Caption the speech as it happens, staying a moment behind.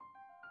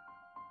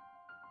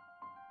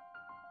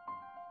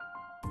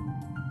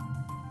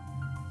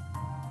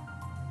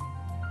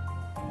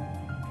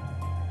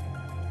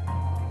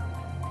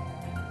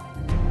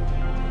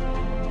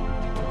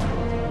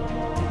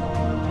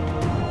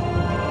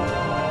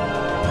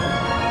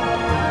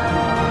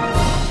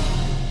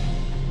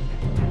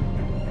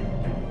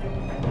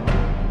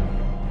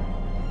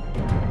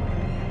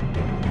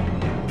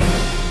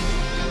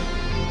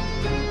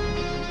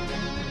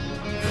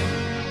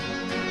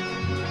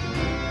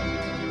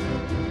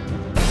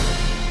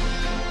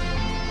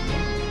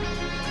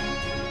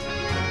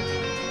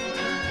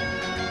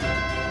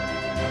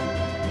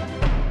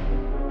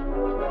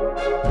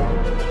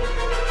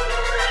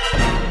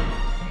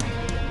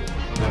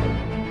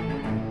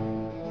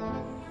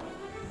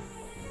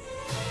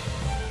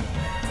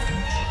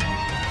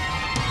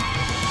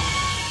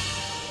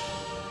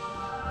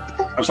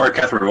I'm sorry,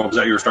 Catherine, what was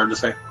that you were starting to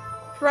say?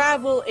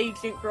 Travel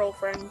agent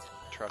girlfriend.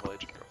 Travel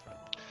agent girlfriend.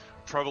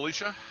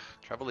 Travelicia?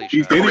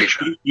 He's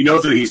dating, you know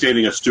that he's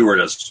dating a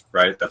stewardess,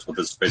 right? That's what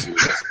this basically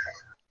is.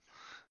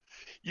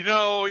 You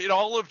know, in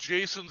all of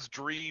Jason's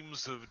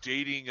dreams of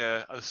dating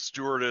a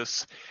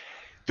stewardess,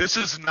 this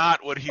is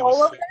not what he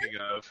was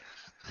thinking of.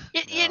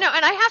 You know,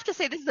 and I have to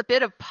say, this is a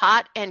bit of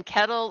pot and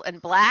kettle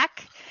and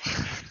black.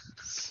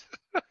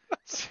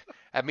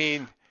 I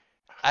mean,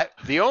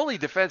 the only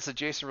defense that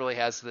Jason really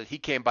has is that he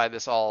came by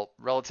this all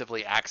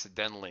relatively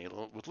accidentally.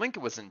 With Link, it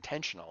was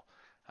intentional.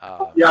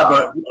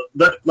 Yeah,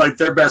 but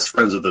they're best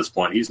friends at this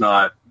point. He's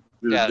not.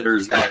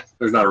 There's not.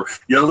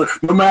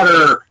 No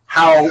matter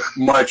how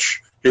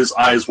much his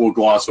eyes will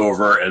gloss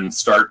over and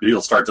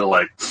he'll start to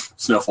like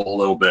sniffle a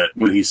little bit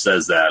when he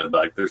says that.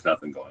 Like, there's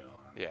nothing going on.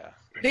 Yeah.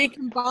 They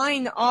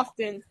combine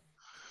often.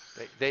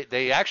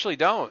 They actually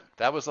don't.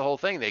 That was the whole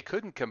thing. They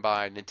couldn't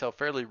combine until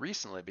fairly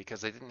recently because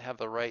they didn't have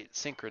the right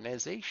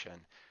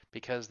synchronization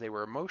because they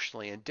were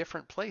emotionally in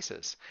different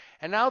places.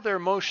 And now they're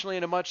emotionally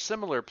in a much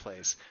similar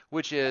place,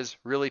 which is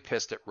really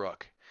pissed at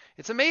Rook.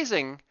 It's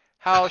amazing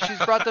how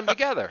she's brought them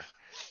together.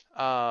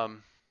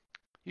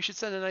 You should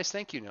send a nice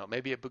thank you note,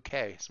 maybe a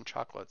bouquet, some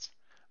chocolates.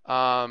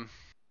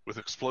 With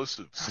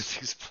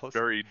explosives.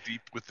 Very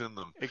deep within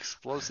them.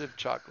 Explosive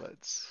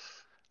chocolates.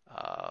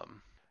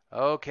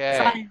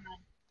 Okay.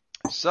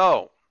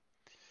 So,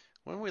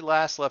 when we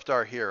last left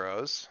our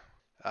heroes,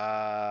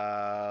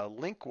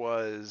 Link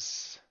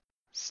was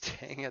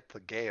staying at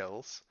the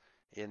Gales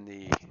in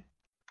the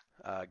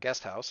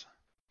guest house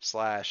 /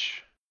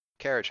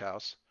 carriage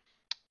house.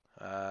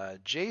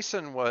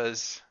 Jason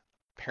was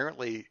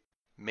apparently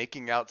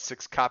making out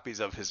 6 copies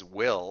of his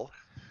will.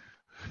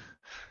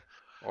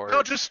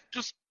 No, just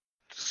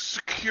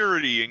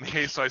security in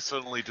case I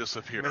suddenly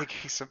disappear.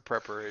 Making some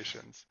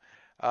preparations.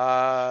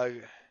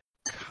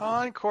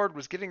 Concord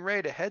was getting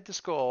ready to head to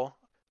school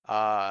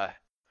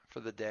for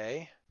the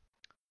day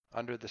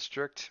under the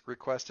strict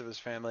request of his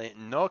family.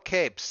 No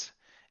capes.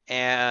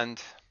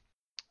 And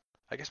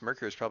I guess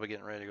Mercury was probably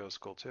getting ready to go to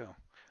school too.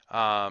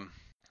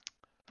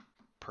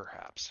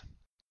 Perhaps.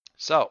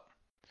 So.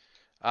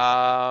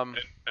 And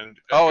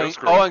Ghost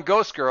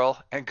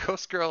Girl. And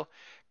Ghost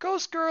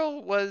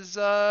Girl was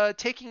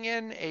taking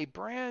in a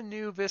brand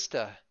new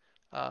vista.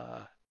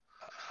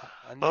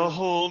 A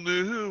whole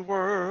new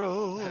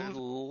world.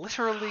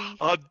 Literally.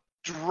 A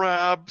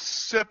drab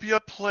sepia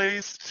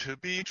place to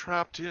be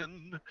trapped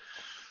in.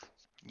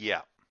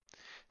 Yeah.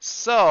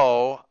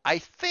 So, I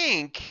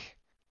think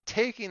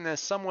taking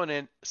this somewhat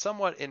in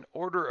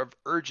order of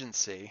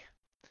urgency,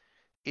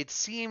 it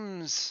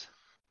seems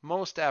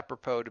most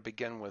apropos to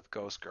begin with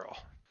Ghost Girl.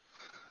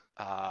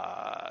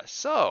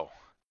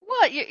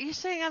 What? You're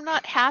saying I'm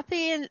not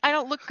happy and I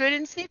don't look good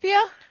in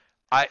sepia?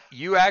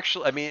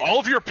 All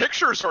of your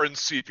pictures are in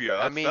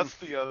sepia. That's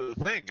the other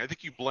thing. I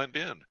think you blend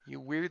in. You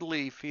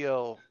weirdly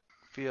feel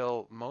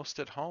most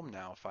at home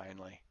now,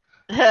 finally.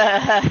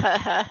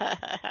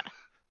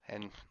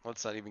 And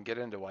let's not even get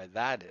into why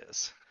that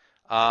is.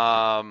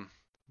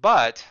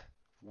 But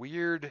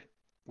weird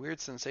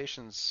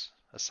sensations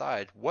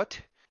aside, what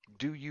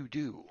do you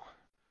do?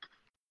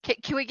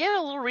 Can we get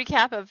a little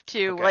recap of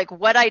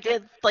what I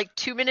did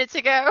 2 minutes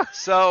ago?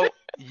 So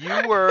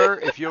you were,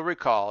 if you'll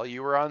recall,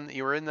 you were in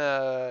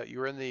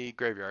the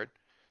graveyard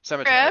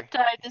cemetery. Correct.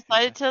 I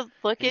decided to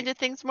look into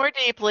things more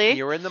deeply.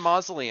 You were in the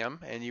mausoleum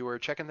and you were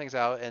checking things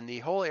out, and the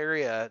whole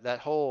area, that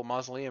whole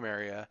mausoleum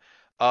area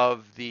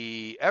of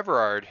the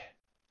Everard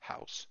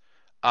house,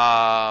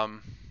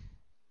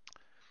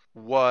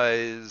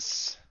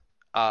 was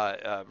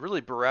really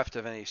bereft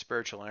of any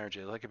spiritual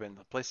energy.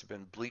 The place had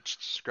been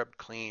bleached, scrubbed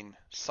clean,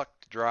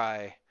 sucked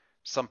dry,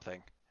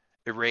 something.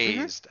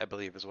 Erased, I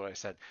believe is what I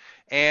said.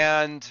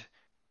 And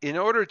in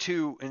order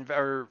to,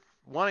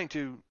 wanting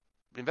to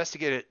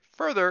investigate it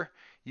further,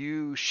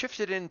 you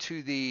shifted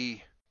into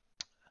the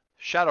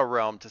Shadow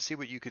Realm to see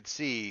what you could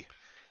see.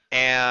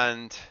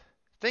 And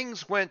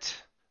things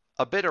went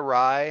a bit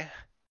awry,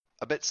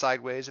 a bit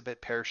sideways, a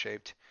bit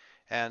pear-shaped.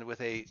 And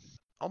with a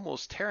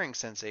almost tearing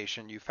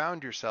sensation, you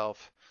found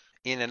yourself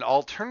in an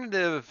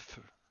alternative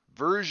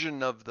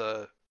version of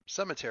the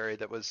cemetery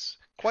that was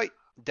quite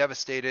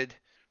devastated,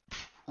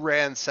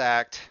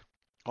 ransacked,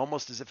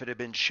 almost as if it had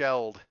been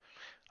shelled.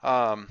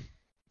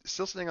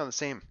 Still sitting on the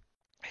same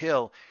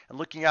hill and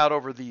looking out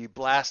over the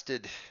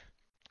blasted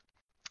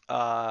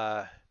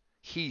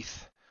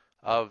heath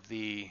of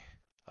the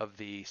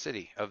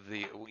city, of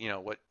the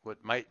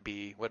what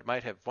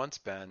might have once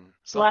been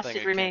something.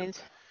 Blasted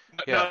remains.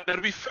 Now,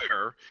 to be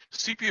fair,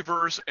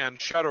 Sepiaverse and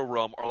Shadow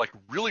Realm are like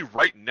really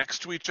right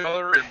next to each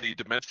other in the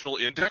dimensional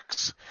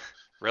index.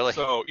 Really?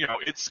 So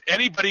it's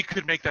anybody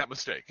could make that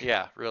mistake.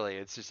 Yeah, really.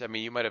 It's just, I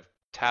mean, you might have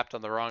tapped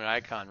on the wrong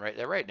icon. Right,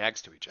 they're right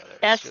next to each other.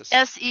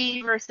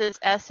 SE versus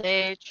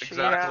SH.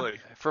 Exactly.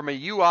 From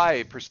a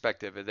UI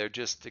perspective, they're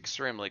just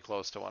extremely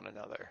close to one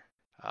another.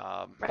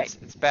 Right.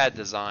 It's bad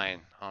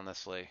design,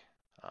 honestly.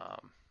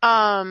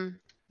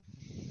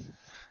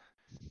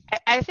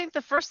 I think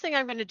the first thing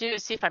I'm going to do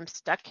is see if I'm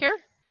stuck here.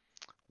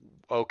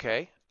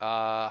 Okay.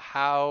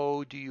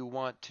 How do you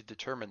want to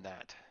determine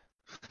that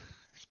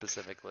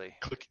specifically?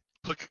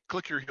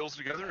 Click your heels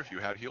together if you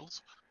had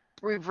heels.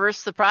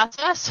 Reverse the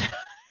process.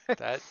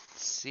 That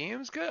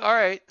seems good. All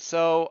right.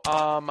 So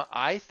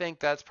I think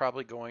that's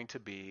probably going to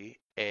be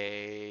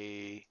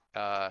a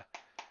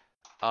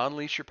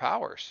unleash your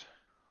powers.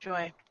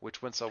 Joy.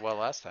 Which went so well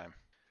last time.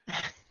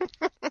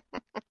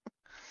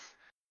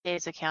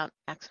 Dave's account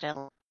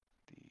accidentally.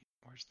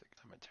 Where's the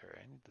cemetery?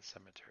 I need the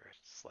cemetery.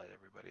 Slide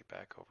everybody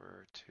back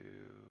over to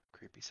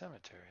creepy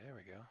cemetery. There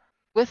we go.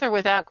 With or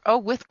without? Oh,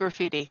 with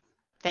graffiti.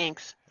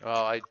 Thanks.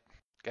 Well, I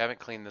haven't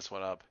cleaned this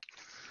one up.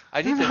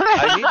 I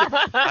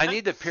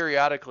need to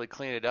periodically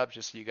clean it up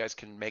just so you guys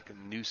can make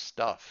new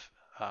stuff.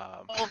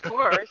 Of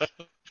course.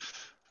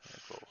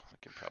 Cool. We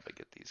can probably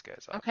get these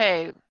guys up.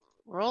 Okay,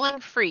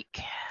 rolling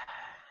freak.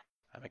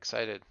 I'm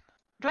excited.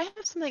 Do I have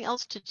something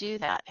else to do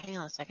that? Hang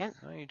on a second.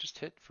 No, you just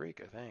hit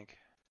freak, I think.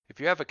 If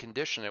you have a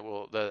condition, it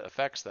will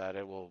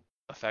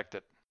affect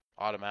it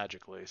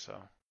automatically.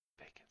 So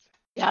vacancy.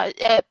 Yeah.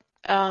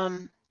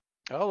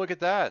 Oh, look at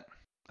that.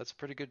 That's a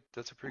pretty good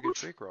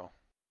freak roll.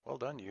 Well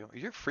done, you.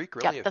 Is your freak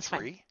really a 3?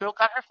 Fine. Girl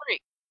got her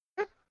freak.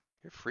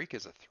 Your freak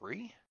is a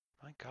 3?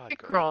 My God,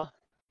 freak girl. roll.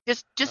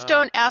 Just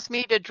don't ask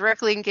me to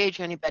directly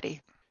engage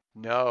anybody.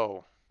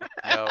 No,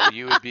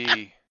 you would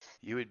be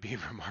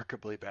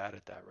remarkably bad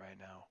at that right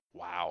now.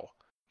 Wow.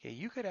 Yeah,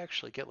 you could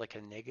actually get like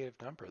a negative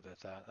number with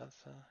that. That's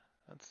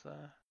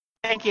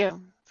Thank you.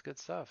 That's good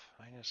stuff.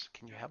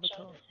 Can you have a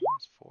total?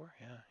 -4?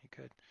 Yeah, you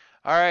could.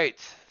 All right.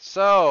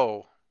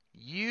 So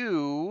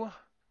you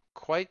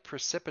quite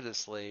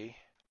precipitously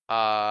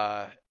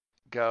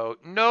go,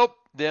 nope,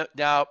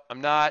 no,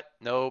 I'm not.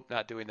 Nope,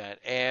 not doing that.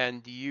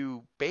 And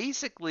you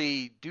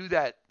basically do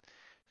that.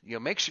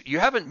 Make sure you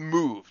haven't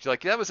moved.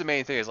 Like that was the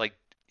main thing. Is like,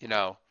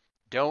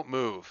 don't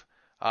move.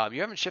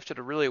 You haven't shifted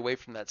really away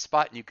from that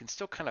spot, and you can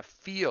still kind of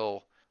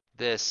feel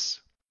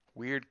this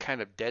weird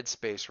kind of dead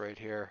space right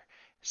here.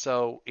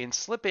 So in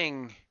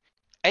slipping,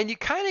 and you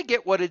kind of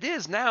get what it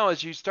is now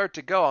as you start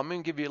to go. I'm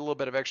going to give you a little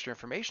bit of extra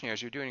information here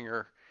as you're doing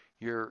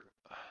your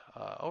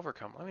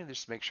overcome. Let me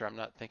just make sure I'm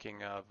not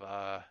thinking of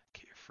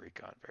get your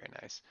freak on. Very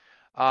nice.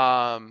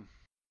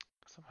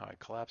 Somehow I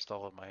collapsed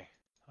all of my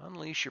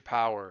unleash your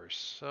powers.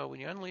 So when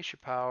you unleash your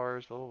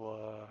powers, blah, blah,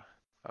 blah.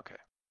 Okay.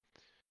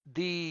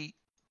 The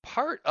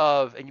part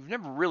of, and you've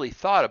never really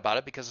thought about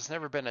it because it's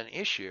never been an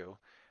issue.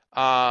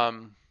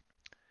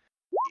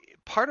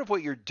 Part of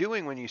what you're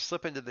doing when you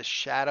slip into the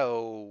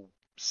shadow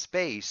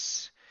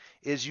space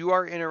is you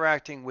are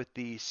interacting with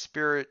the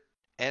spirit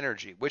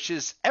energy, which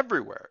is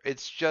everywhere.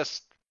 It's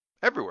just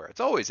everywhere. It's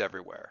always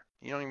everywhere.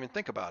 You don't even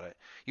think about it.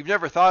 You've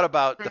never thought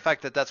about the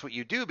fact that that's what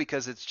you do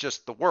because it's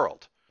just the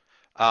world.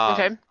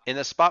 Okay. In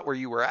the spot where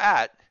you were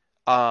at,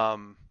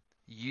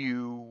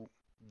 you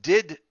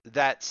did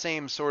that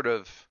same sort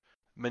of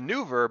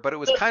maneuver, but it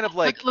was kind of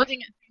like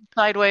looking at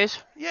sideways.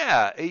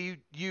 Yeah,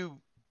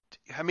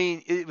 I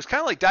mean, it was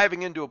kind of like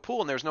diving into a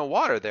pool and there's no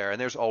water there, and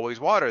there's always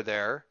water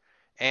there.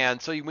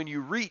 And so when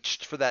you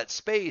reached for that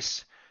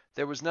space,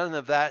 there was none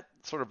of that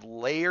sort of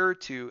layer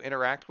to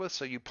interact with,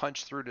 so you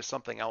punched through to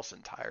something else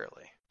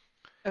entirely.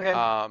 Okay.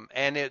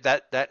 And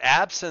that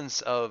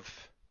absence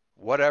of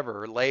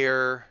whatever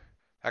layer,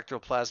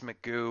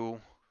 ectoplasmic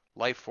goo,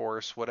 life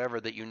force, whatever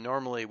that you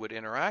normally would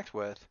interact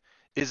with,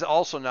 is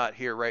also not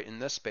here right in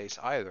this space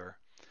either.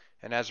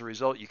 And as a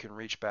result, you can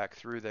reach back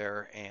through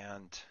there,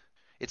 and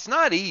it's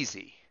not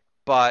easy,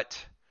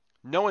 but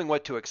knowing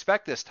what to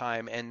expect this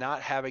time and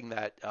not having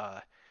that,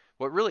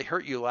 what really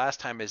hurt you last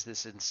time is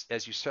this,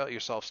 as you felt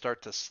yourself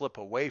start to slip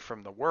away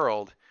from the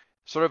world,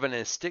 sort of an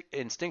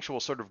instinctual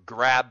sort of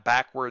grab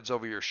backwards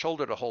over your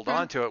shoulder to hold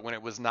on to it when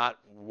it was not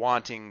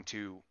wanting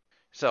to,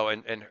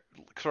 and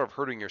sort of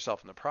hurting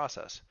yourself in the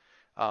process.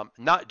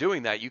 Not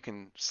doing that, you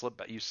can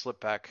slip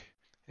back.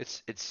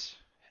 It's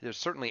there's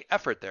certainly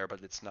effort there,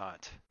 but it's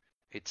not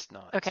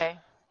okay.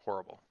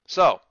 Horrible.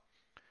 So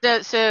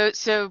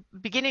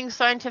beginning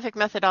scientific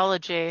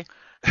methodology.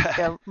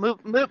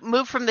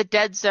 Move from the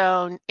dead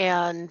zone,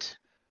 and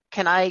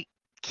can I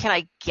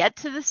get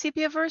to the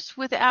Sepiaverse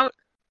without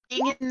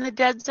being in the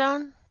dead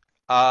zone?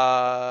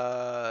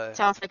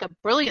 Sounds like a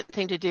brilliant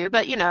thing to do,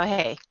 but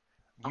hey.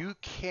 You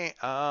can't.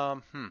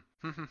 I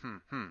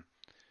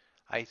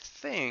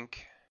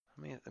think.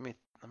 Let me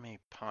let me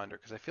ponder,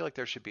 because I feel like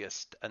there should be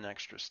an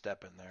extra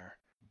step in there.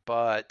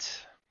 But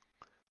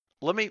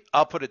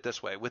I'll put it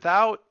this way.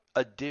 Without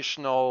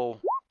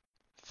additional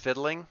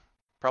fiddling,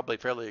 probably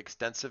fairly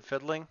extensive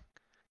fiddling,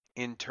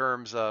 in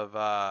terms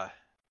of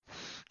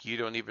you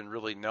don't even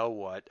really know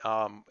what,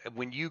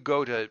 when you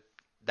go to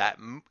that,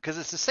 because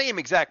it's the same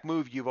exact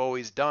move you've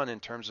always done in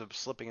terms of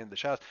slipping into the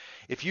shadows.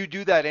 If you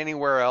do that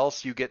anywhere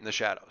else, you get in the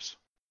shadows.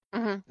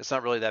 Mm-hmm. It's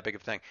not really that big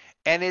of a thing.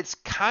 And it's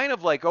kind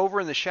of like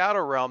over in the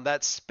Shadow Realm,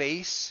 that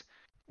space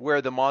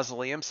where the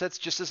mausoleum sits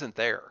just isn't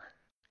there.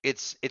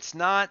 It's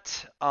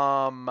not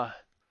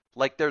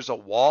like there's a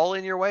wall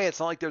in your way. It's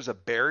not like there's a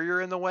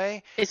barrier in the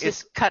way. It's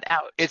just cut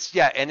out.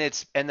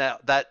 And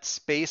that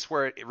space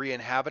where it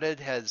re-inhabited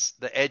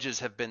the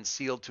edges have been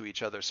sealed to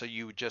each other, so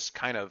you just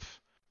kind of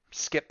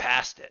skip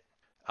past it.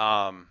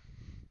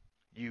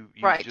 You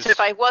right. Just, so if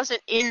I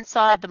wasn't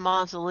inside the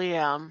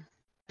mausoleum,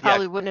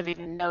 probably wouldn't have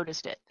even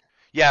noticed it.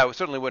 Yeah, it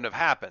certainly wouldn't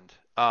have happened.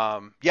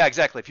 Yeah,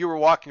 exactly. If you were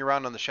walking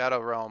around on the Shadow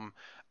Realm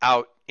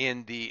out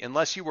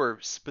unless you were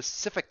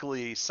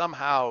specifically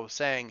somehow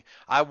saying,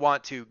 I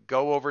want to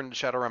go over into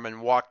Shadow Realm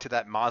and walk to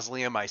that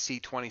mausoleum I see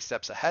 20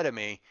 steps ahead of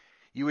me,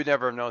 you would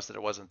never have noticed that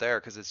it wasn't there,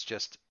 because it's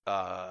just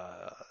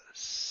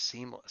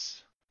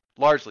seamless.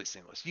 Largely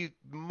seamless. You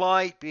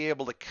might be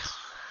able to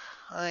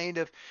kind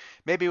of,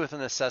 maybe with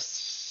an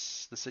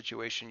assess the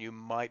situation, you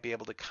might be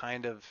able to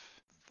kind of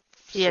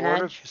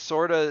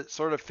sort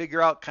of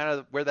figure out kind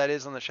of where that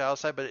is on the shadow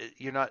side, but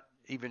you're not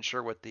even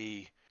sure what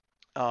the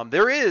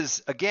there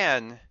is,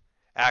 again,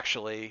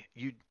 actually,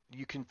 you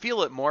can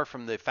feel it more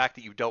from the fact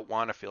that you don't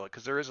want to feel it,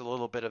 because there is a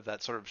little bit of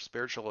that sort of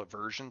spiritual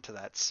aversion to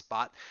that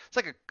spot. It's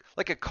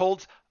like a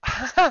cold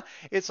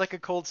it's like a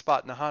cold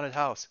spot in a haunted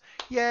house.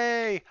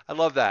 Yay! I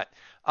love that.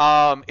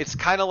 It's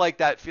kind of like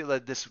that feel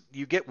that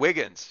you get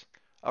Wiggins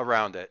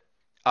around it.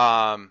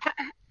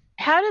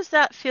 How does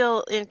that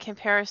feel in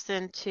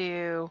comparison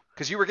to?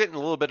 Because you were getting a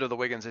little bit of the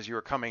Wiggins as you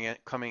were coming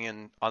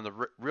in on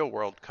the real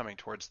world, coming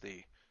towards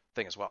the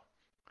thing as well.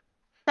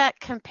 That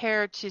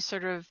compared to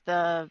sort of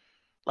the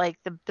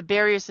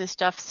barriers and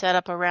stuff set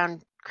up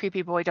around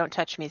Creepy Boy Don't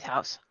Touch Me's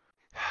house.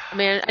 I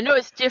mean, I know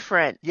it's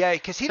different. Yeah,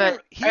 because are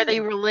they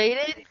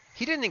related?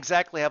 He didn't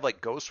exactly have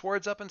like ghost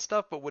wards up and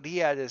stuff, but what he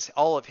had is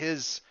all of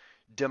his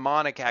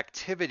demonic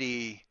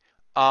activity.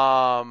 It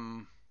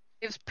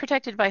was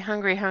protected by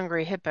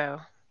Hungry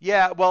Hippo.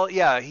 Yeah, well,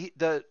 yeah,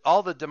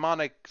 all the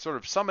demonic sort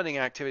of summoning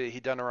activity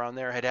he'd done around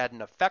there had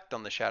an effect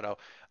on the shadow.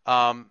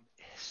 I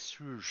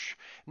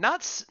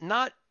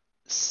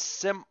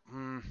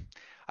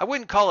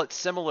wouldn't call it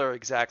similar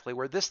exactly,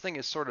 where this thing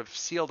is sort of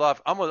sealed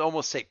off. I'm going to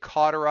almost say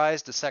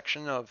cauterized a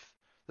section of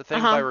the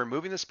thing by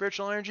removing the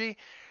spiritual energy.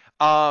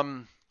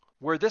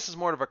 Where this is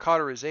more of a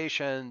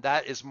cauterization,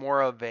 that is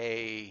more of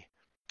a,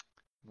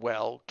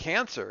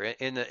 cancer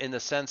in the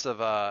sense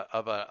of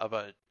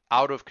a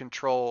out of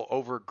control,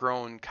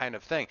 overgrown kind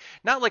of thing.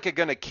 Not like a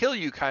gonna kill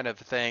you kind of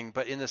thing,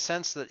 but in the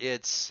sense that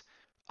it's,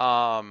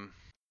 here,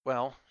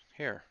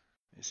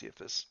 let me see if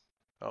this.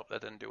 Oh,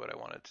 that didn't do what I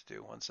wanted to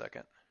do. 1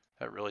 second.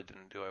 That really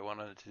didn't do what I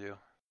wanted it to do.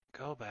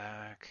 Go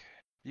back.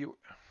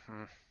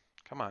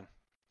 Come on.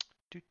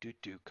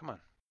 Come on.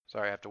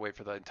 Sorry, I have to wait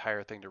for the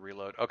entire thing to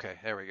reload. Okay,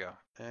 there we go.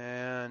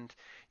 And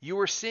you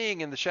were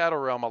seeing in the Shadow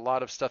Realm a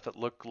lot of stuff that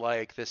looked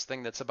like this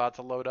thing that's about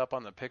to load up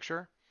on the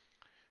picture.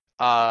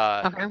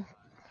 Okay.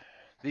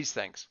 These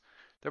things.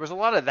 There was a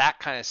lot of that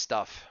kind of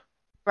stuff.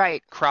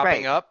 Right.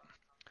 Cropping up.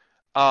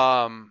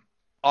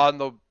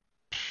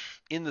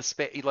 In the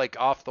space, like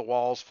off the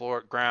walls,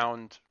 floor,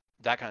 ground,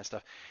 that kind of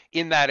stuff,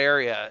 in that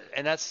area,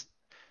 and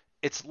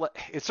it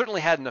certainly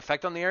had an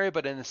effect on the area,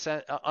 but in a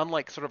sense,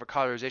 unlike sort of a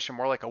cauterization,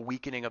 more like a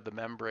weakening of the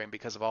membrane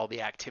because of all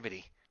the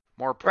activity,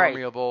 more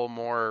permeable,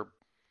 more,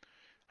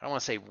 I don't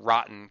want to say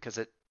rotten because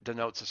it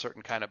denotes a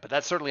certain kind of, but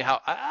that's certainly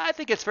how I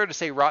think it's fair to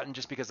say rotten,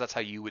 just because that's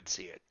how you would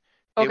see it.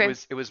 Okay.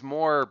 It was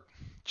more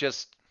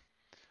just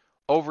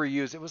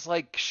overused. It was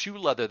like shoe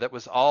leather that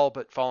was all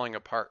but falling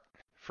apart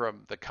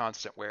from the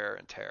constant wear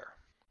and tear.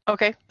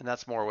 Okay. And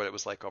that's more what it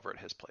was like over at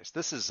his place.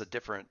 This is a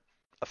different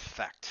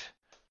effect.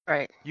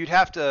 Right. You'd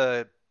have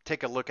to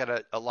take a look at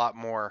it a lot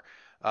more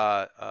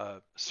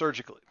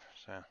surgically,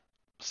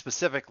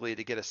 specifically,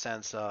 to get a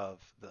sense of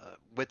the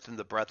width and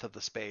the breadth of the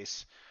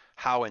space,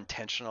 how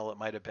intentional it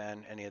might have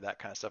been, any of that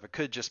kind of stuff. It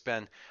could have just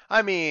been,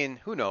 I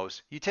mean, who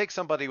knows? You take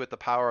somebody with the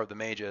power of the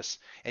Magus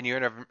and you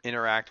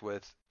interact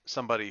with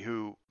somebody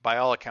who, by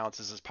all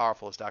accounts, is as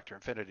powerful as Dr.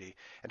 Infinity,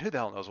 and who the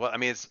hell knows what? I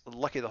mean, it's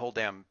lucky the whole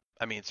damn...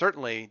 I mean,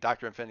 certainly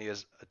Dr. Infinity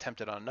has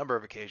attempted on a number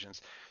of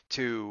occasions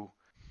to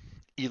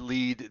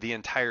lead the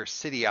entire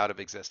city out of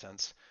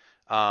existence.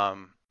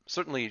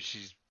 Certainly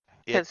she's...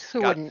 Because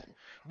who wouldn't?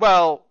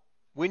 Well,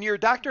 when you're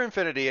Dr.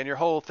 Infinity and your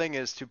whole thing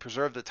is to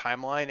preserve the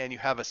timeline, and you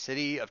have a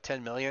city of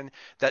 10 million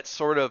that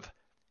sort of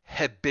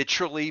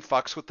habitually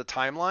fucks with the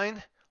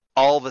timeline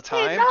all the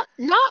time... Hey,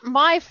 not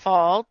my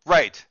fault.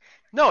 Right.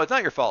 No, it's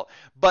not your fault.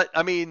 But,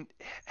 I mean,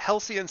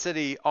 Halcyon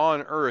City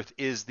on Earth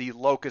is the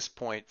locus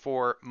point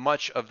for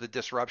much of the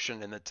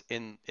disruption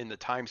in the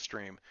time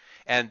stream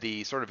and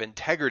the sort of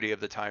integrity of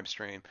the time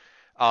stream.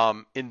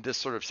 in this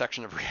sort of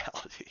section of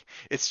reality.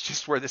 It's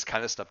just where this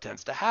kind of stuff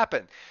tends to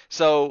happen.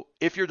 So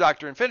if you're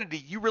Dr.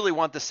 Infinity, you really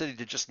want the city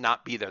to just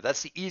not be there.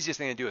 That's the easiest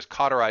thing to do, is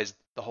cauterize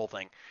the whole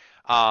thing.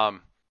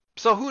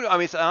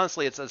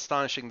 Honestly, it's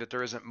astonishing that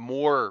there isn't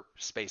more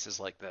spaces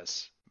like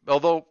this.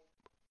 Although,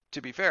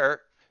 to be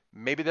fair,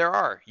 maybe there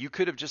are. You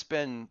could have just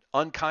been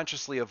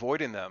unconsciously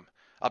avoiding them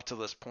up to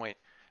this point,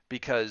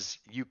 because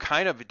you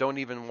kind of don't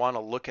even want to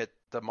look at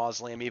the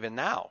mausoleum even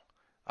now.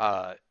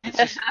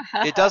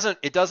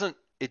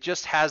 It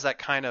just has that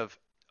kind of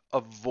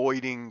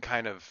avoiding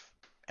kind of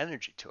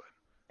energy to it.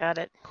 Got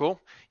it. Cool.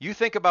 You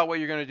think about what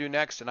you're going to do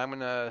next, and I'm going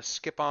to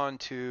skip on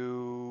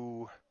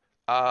to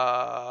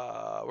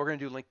we're going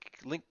to do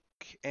Link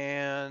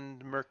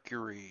and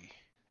Mercury.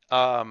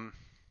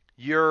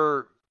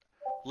 Your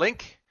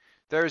Link,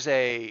 there's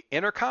a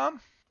intercom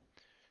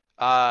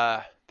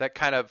that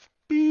kind of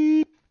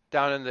beep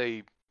down in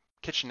the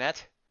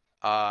kitchenette.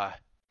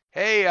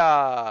 Hey,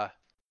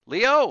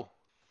 Leo?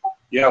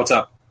 Yeah, what's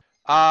up?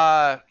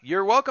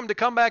 You're welcome to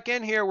come back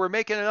in here. We're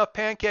making enough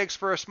pancakes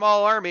for a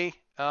small army.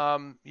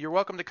 You're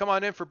welcome to come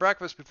on in for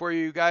breakfast before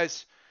you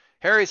guys.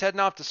 Harry's heading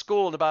off to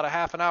school in about a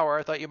half an hour.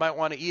 I thought you might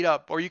want to eat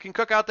up. Or you can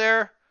cook out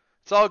there.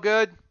 It's all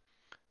good.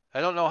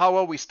 I don't know how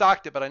well we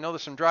stocked it, but I know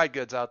there's some dried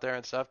goods out there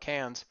and stuff.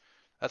 Cans.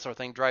 That sort of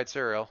thing. Dried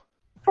cereal.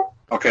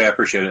 Okay, I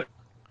appreciate it.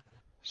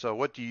 So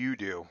what do you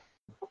do?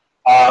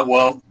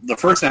 Well, the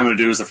first thing I'm going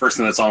to do is the first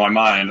thing that's on my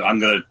mind. I'm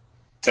going to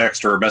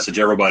text or message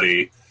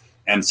everybody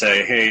and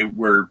say, hey,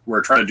 we're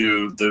trying to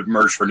do the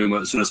merge for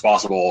Numa as soon as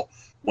possible.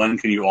 When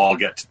can you all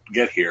get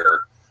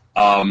here?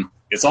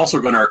 It's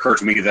also going to occur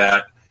to me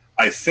that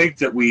I think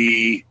that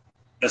we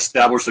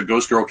established that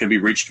Ghost Girl can be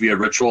reached via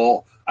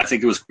ritual. I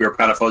think we were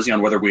kind of fuzzy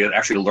on whether we had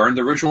actually learned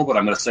the ritual, but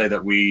I'm going to say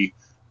that we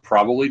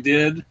probably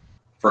did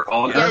for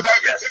calling her.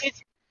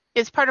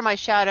 It's part of my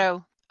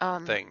shadow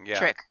thing, yeah.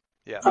 trick.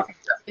 Yeah. Okay.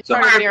 It's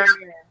part of mirror.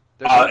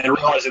 And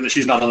realizing that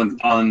she's not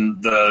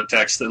on the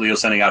text that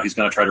Leo's sending out, he's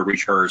going to try to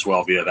reach her as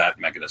well via that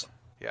mechanism.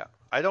 Yeah.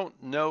 I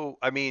don't know.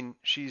 I mean,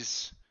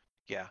 she's,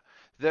 yeah.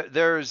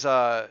 There's,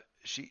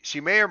 she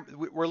may,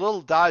 we're a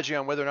little dodgy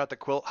on whether or not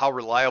how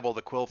reliable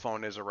the Quill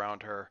phone is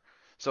around her.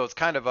 So it's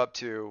kind of up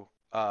to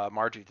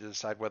Margie to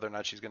decide whether or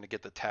not she's going to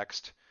get the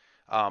text.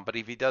 But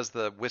if he does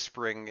the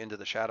whispering into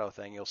the shadow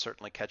thing, you'll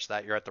certainly catch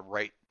that. You're at the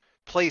right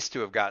place to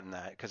have gotten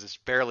that, because it's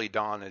barely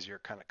dawn as you're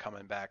kind of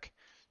coming back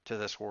to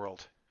this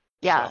world.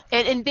 Yeah, So.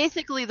 and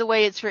basically the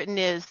way it's written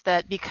is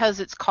that because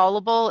it's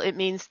callable, it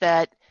means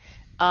that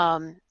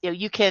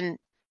you can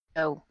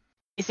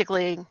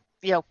basically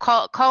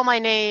call my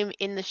name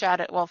in the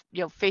shadow,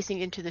 facing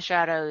into the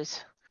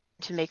shadows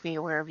to make me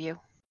aware of you.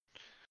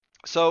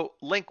 So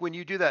Link, when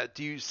you do that,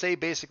 do you say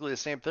basically the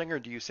same thing, or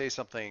do you say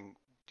something?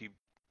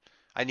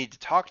 I need to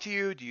talk to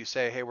you? Do you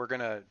say, hey, we're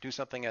going to do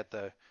something at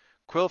the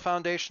Quill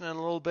Foundation in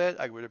a little bit?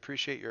 I would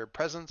appreciate your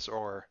presence,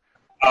 or...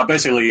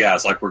 Basically, yeah.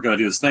 It's like, we're going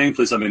to do this thing.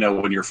 Please let me know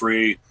when you're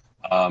free.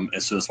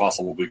 As soon as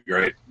possible will be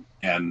great.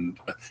 And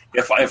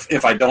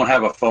if I don't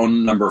have a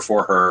phone number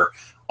for her,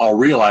 I'll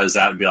realize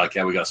that and be like,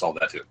 yeah, we got to solve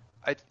that too.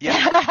 I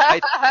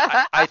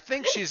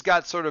think she's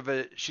got sort of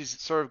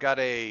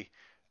a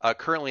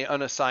currently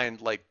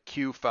unassigned like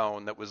Q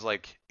phone that was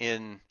like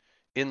in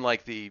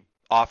like the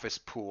office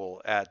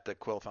pool at the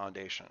Quill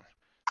Foundation.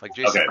 Like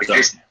Jason.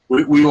 Okay, so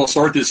we will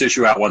sort this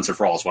issue out once and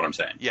for all. Is what I'm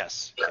saying.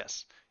 Yes,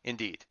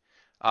 indeed.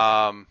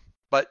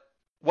 But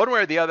one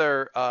way or the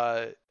other,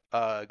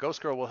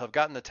 Ghost Girl will have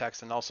gotten the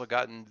text and also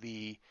gotten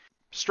the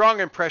strong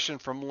impression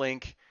from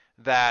Link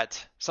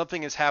that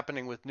something is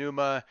happening with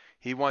Numa.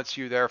 He wants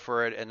you there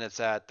for it, and it's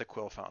at the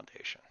Quill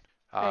Foundation,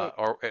 Right.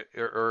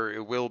 or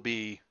it will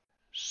be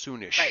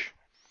soonish.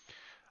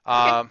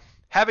 Right.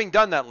 Having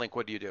done that, Link,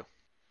 what do you do?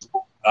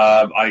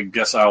 I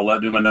guess I'll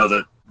let Numa know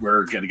that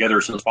we're getting together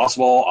as soon as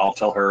possible. I'll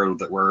tell her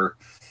that we're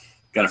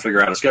going to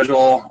figure out a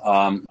schedule.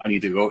 I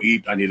need to go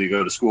eat. I need to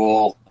go to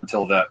school.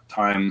 Until that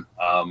time,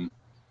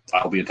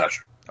 I'll be in touch.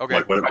 Okay.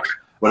 Like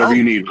whatever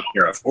you need to take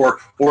care of.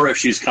 Or if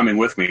she's coming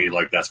with me,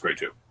 like that's great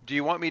too. Do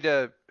you want me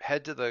to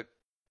head to the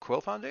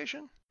Quill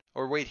Foundation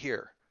or wait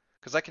here?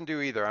 Because I can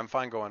do either. I'm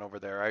fine going over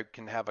there. I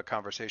can have a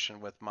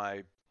conversation with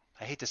my,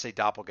 I hate to say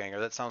doppelganger.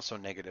 That sounds so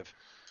negative.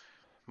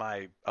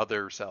 My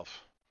other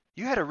self.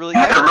 You had a really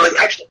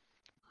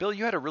Bill,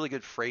 you had a really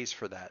good phrase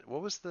for that.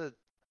 What was the...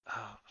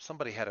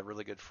 somebody had a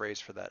really good phrase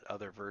for that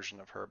other version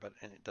of her, but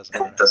it doesn't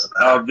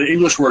matter. The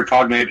English word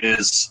cognate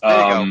is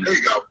There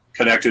you go.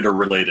 connected or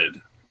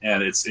related,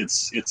 and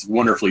it's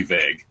wonderfully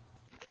vague.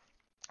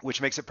 Which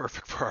makes it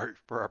perfect for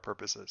our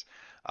purposes.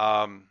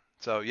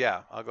 So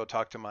yeah, I'll go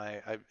talk to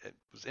I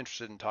was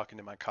interested in talking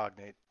to my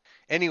cognate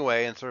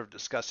anyway, and sort of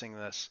discussing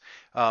this.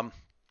 I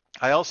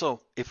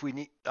also, if we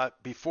need,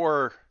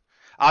 before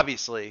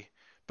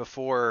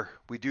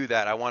we do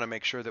that, I want to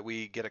make sure that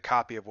we get a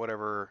copy of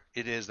whatever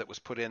it is that was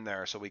put in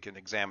there so we can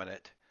examine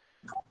it.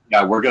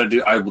 Yeah,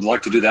 I would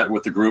like to do that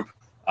with the group,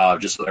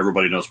 just so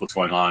everybody knows what's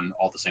going on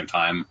all at the same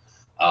time.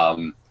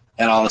 And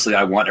honestly,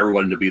 I want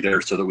everyone to be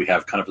there so that we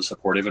have kind of a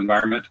supportive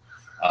environment.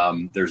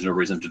 There's no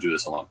reason to do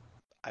this alone.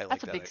 I like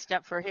That's a that big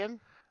step for him.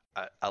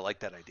 I like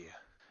that idea.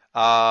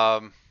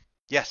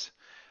 Yes.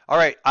 All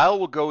right. I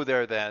will go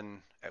there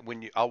then.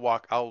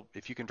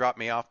 If you can drop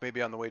me off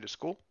maybe on the way to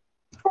school.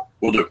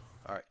 Will do.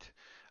 All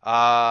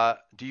right.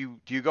 Do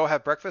you go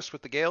have breakfast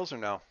with the Gales or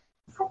no?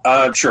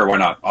 Sure, why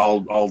not?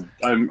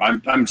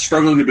 I'm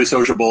struggling to be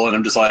sociable, and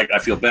I'm just like, I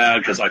feel bad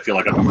because I feel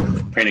like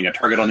I'm painting a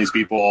target on these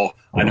people.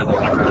 I know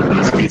they're like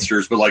really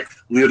speedsters, but like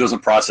Leo doesn't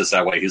process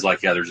that way. He's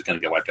like, yeah, they're just gonna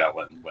get wiped out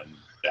when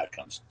Dad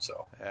comes.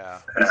 So yeah,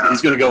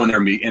 he's gonna go in there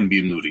and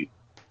be moody.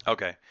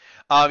 Okay.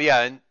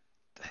 Yeah, and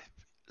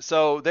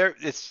so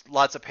it's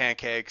lots of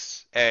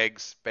pancakes,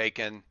 eggs,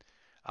 bacon.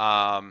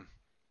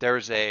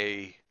 There's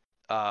a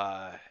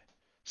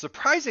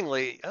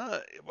surprisingly,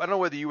 I don't know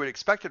whether you would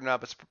expect it or not,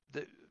 but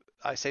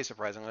I say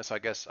surprisingly, so I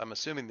guess I'm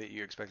assuming that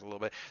you expect a little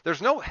bit.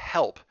 There's no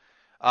help,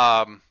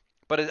 but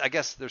I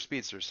guess they're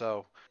speedsters,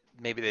 so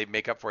maybe they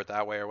make up for it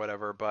that way or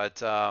whatever. But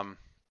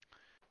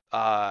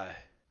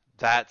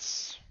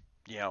that's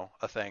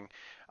a thing.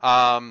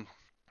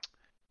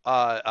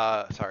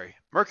 Sorry,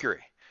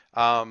 Mercury.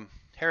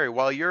 Harry,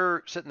 while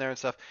you're sitting there and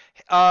stuff,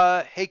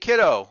 hey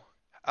kiddo,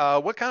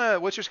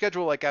 what's your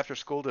schedule like after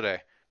school today?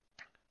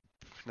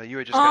 Now you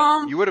would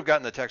have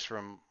gotten the text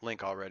from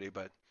Link already,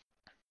 but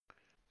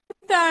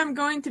that I'm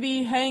going to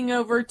be heading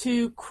over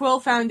to Quill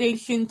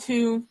Foundation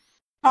to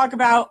talk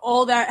about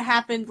all that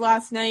happened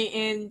last night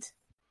and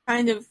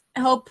kind of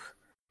help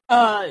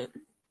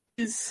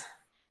his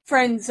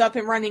friends up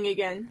and running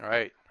again.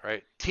 Right.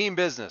 Team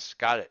business.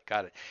 Got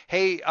it.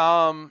 Hey,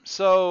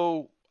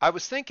 so I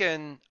was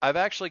thinking I've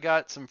actually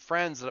got some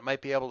friends that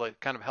might be able to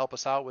kind of help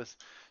us out with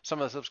some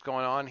of the stuff's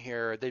going on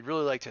here. They'd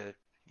really like to,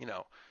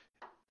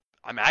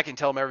 I mean, I can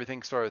tell them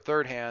everything sort of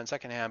third hand,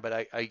 second hand,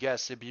 but I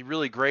guess it'd be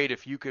really great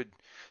if you could.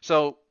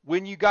 So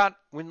when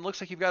it looks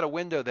like you've got a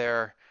window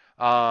there,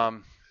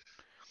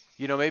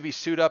 maybe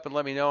suit up and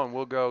let me know, and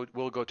we'll go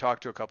talk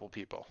to a couple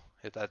people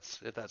if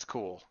that's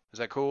cool. Is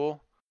that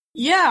cool?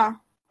 Yeah.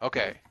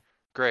 Okay.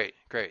 Great.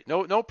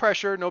 No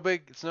pressure.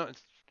 It's not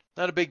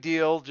a big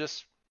deal.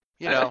 Just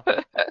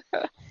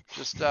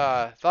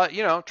thought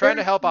trying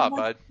to help out,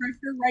 bud.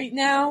 Pressure right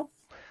now.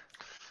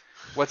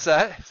 What's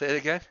that? Say it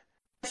again.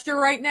 Pressure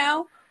right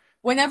now.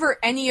 Whenever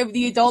any of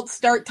the adults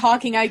start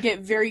talking, I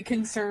get very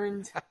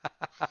concerned.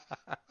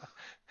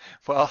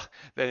 Well,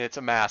 then it's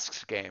a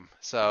masks game.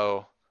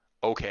 So,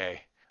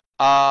 okay.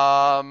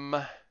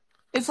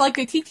 It's like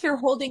a teacher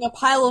holding a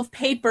pile of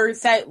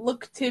papers that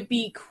look to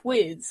be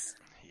quiz.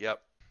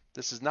 Yep.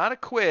 This is not a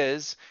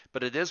quiz,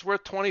 but it is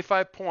worth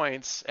 25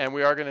 points, and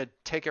we are going to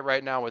take it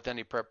right now without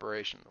any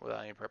preparation. I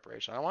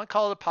don't want to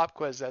call it a pop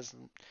quiz. That's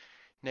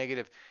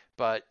negative,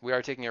 but we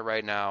are taking it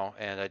right now,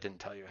 and I didn't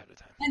tell you ahead of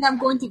time. And I'm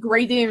going to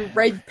grade it in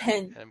red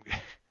pen.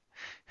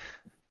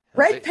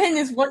 Red pen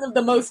is one of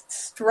the most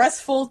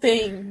stressful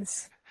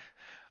things.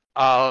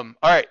 All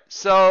right,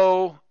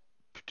 so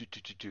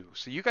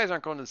you guys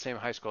aren't going to the same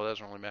high school. It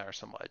doesn't really matter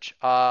so much.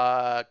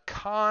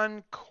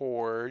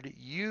 Concord,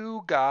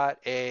 you got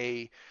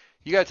a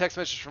text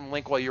message from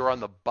Link while you were on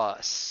the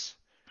bus.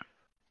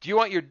 Do you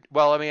want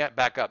let me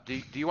back up.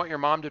 Do you want your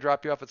mom to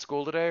drop you off at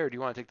school today, or do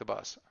you want to take the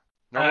bus?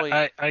 Normally,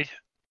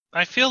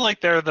 I feel like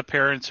they're the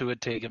parents who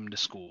would take him to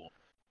school.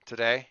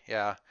 Today?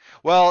 Yeah.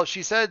 Well,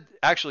 she says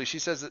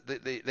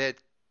that they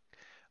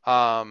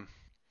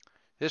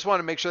just wanted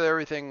to make sure that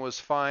everything was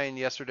fine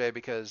yesterday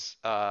because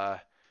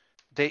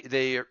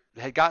they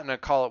had gotten a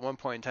call at one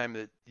point in time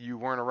that you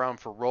weren't around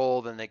for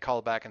roll. Then they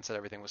called back and said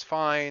everything was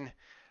fine.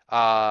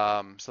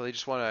 So they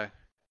just want to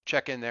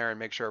check in there and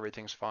make sure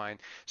everything's fine.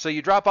 So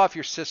you drop off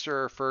your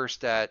sister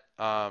first at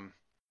was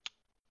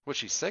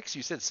she 6?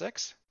 You said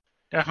 6?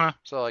 Uh-huh.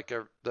 So like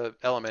the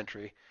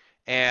elementary,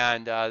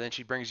 and then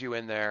she brings you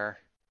in there,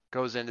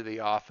 goes into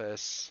the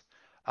office.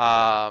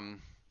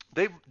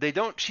 They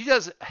don't. She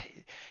does.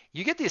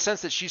 You get the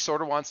sense that she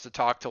sort of wants to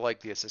talk to like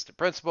the assistant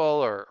principal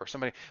or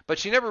somebody, but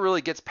she never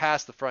really gets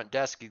past the front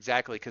desk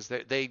exactly because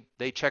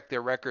they check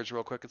their records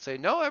real quick and say,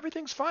 no,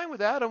 everything's fine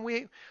with Adam.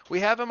 We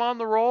have him on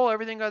the roll.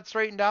 Everything got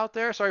straightened out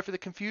there. Sorry for the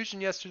confusion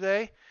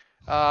yesterday.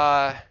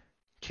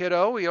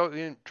 Kiddo, we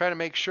try to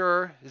make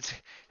sure. It's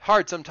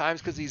hard sometimes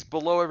because he's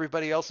below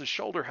everybody else's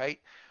shoulder height.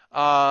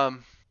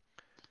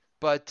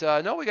 But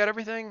no, we got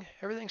everything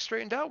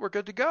straightened out. We're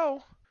good to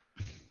go.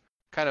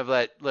 Kind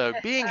of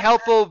being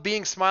helpful,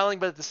 being smiling,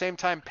 but at the same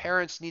time,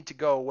 parents need to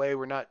go away.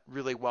 We're not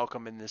really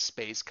welcome in this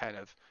space kind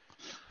of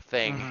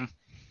thing. Mm-hmm.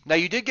 Now,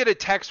 you did get a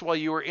text while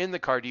you were in the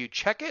car. Do you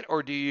check it,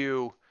 or do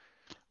you?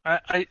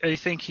 I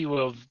think he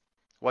will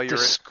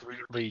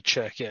discreetly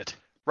check it.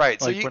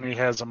 Right. Like when he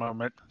has a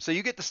moment. So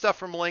you get the stuff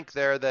from Link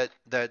there that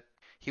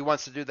he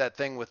wants to do that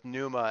thing with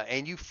Numa,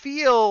 and you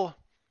feel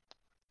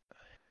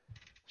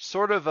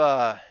sort of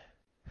a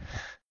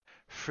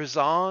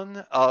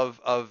frisson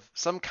of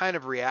some kind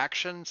of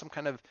reaction, some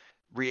kind of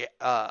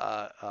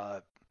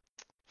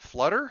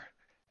flutter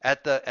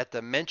at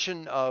the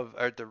mention of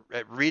at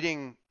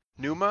reading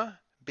Numa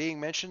being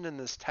mentioned in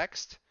this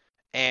text,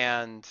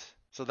 and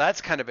so that's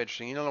kind of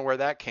interesting. You don't know where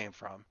that came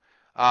from.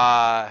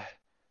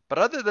 But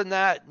other than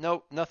that,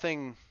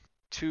 nothing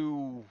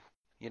too,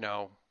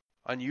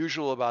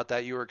 unusual about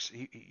that. You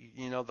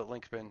know that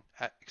Link's been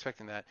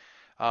expecting that.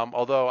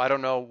 Although I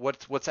don't know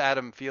what's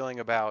Adam feeling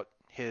about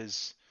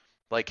his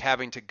like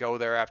having to go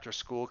there after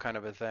school kind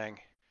of a thing.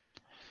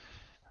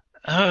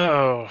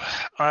 Oh,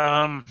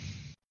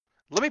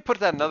 let me put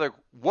that another.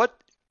 What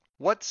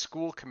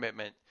school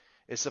commitment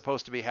is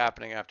supposed to be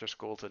happening after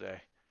school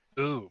today?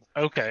 Ooh,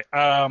 okay.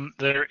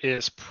 There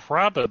is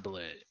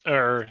probably,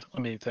 or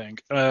let me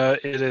think.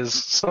 It is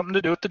something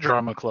to do with the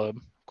drama club.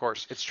 Of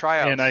course, it's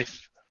tryouts. And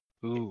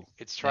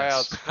it's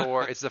tryouts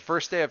for. It's the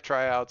first day of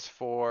tryouts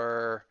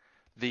for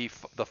the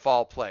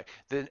fall play.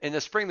 In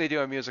the spring they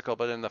do a musical,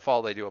 but in the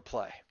fall they do a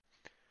play.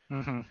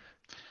 Mm-hmm.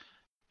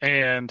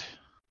 And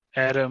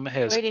Adam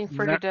has waiting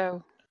for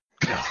Godot.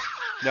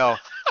 No.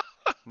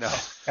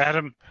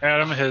 Adam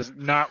has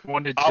not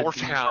wanted to Our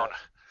town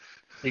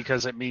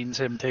because it means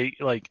him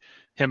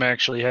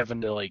actually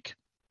having to like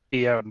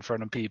be out in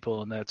front of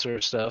people and that sort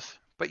of stuff.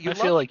 But I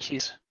feel like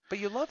But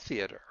you love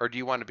theater, or do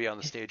you want to be on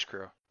the stage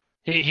crew?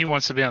 He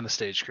wants to be on the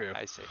stage crew.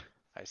 I see.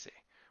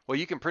 Well,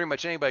 you can pretty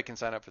much anybody can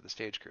sign up for the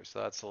stage crew, so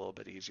that's a little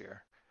bit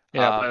easier.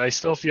 Yeah, but I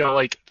still feel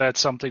like that's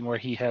something where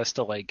he has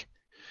to like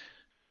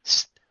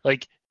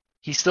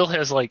he still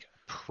has like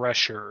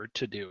pressure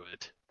to do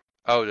it.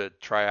 Oh, to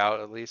try out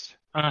at least?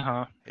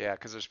 Uh-huh. Yeah,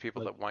 because there's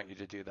people that want you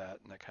to do that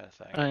and that kind of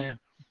thing.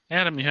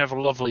 Adam, you have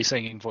a lovely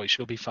singing voice.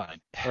 You'll be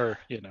fine. Or,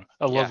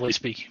 a lovely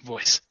speaking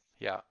voice.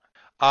 Yeah.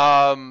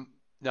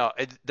 No,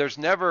 there's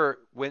never,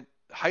 when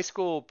high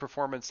school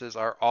performances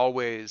are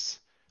always,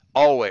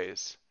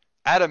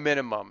 at a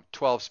minimum,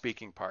 12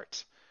 speaking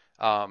parts.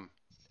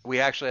 We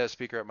actually had a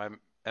speaker at my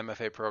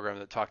MFA program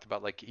that talked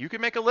about, like, you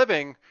can make a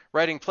living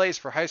writing plays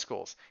for high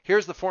schools.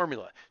 Here's the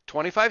formula.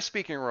 25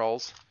 speaking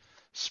roles,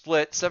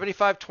 split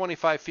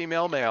 75-25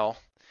 female male,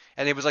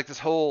 and it was like this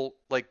whole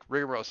like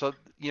rigmarole. So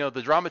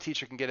the drama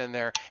teacher can get in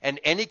there, and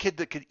any kid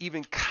that could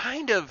even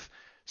kind of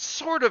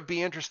sort of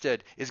be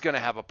interested is going to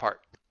have a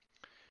part.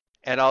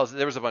 And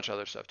there was a bunch of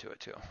other stuff to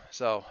it too.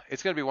 So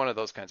it's going to be one of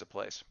those kinds of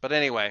plays. But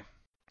anyway,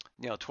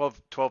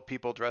 12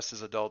 people dressed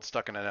as adults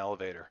stuck in an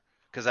elevator,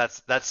 because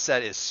that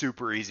set is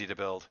super easy to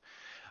build.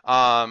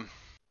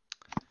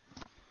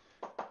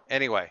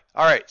 Anyway,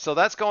 all right, so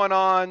that's going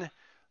on.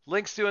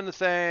 Link's doing the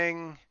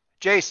thing.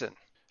 Jason,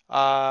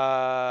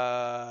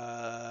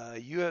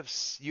 you have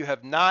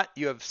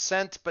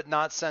sent but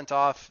not sent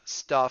off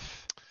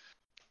stuff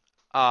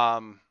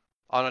on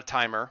a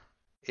timer.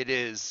 It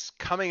is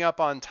coming up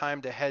on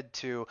time to head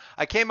to.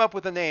 I came up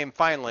with a name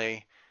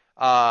finally.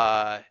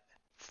 Gardner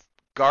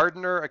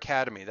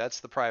Academy. That's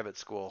the private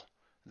school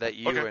that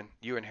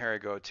you and Harry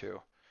go to.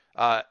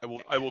 I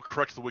will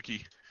correct the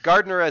wiki.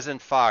 Gardner as in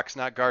fox,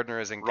 not Gardner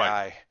as in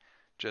guy. Right.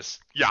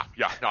 Just yeah.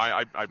 No,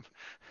 I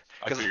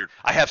figured.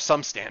 I have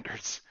some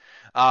standards.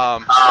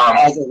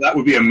 Also, that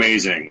would be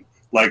amazing.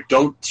 Like,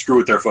 don't screw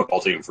with their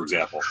football team, for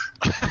example.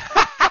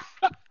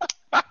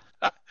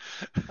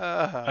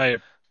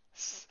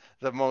 That's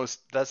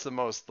the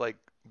most like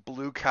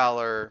blue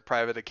collar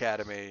private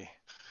academy.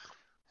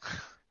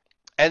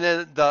 And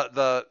then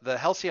the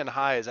Halcyon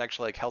High is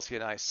actually like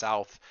Halcyon High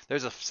South.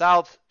 There's a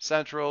South,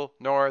 Central,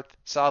 North,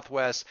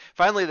 Southwest.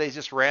 Finally, they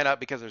just ran up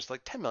because there's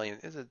like 10 million.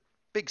 It's a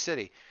big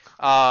city.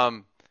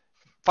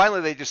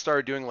 Finally, they just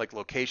started doing like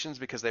locations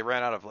because they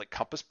ran out of like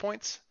compass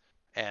points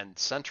and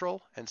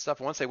Central and stuff.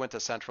 Once they went to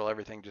Central,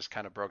 everything just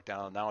kind of broke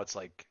down. Now it's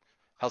like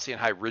Halcyon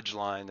High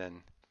Ridgeline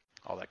and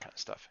all that kind of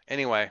stuff.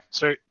 Anyway.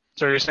 So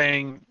you're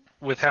saying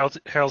with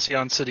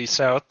Halcyon City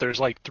South, there's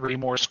like 3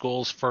 more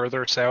schools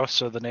further south,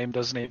 so the name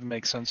doesn't even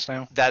make sense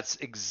now? That's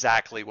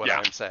exactly what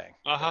I'm saying.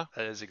 Uh-huh.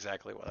 That is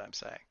exactly what I'm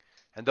saying.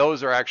 And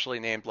those are actually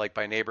named like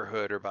by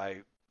neighborhood or by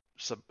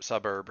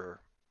suburb or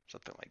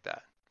something like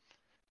that.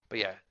 But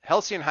yeah,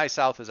 Halcyon High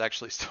South is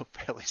actually still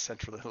fairly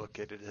centrally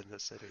located in the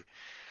city.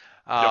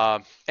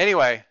 Yep.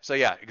 Anyway, so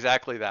yeah,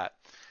 exactly that.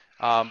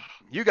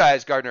 You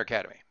guys, Gardner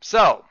Academy.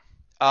 So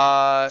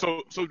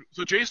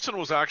Jason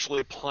was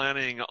actually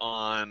planning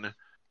on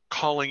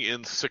calling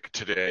in sick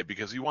today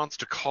because he wants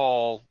to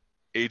call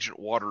Agent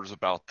Waters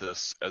about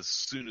this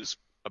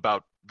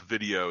about the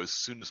video as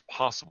soon as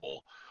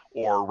possible,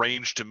 or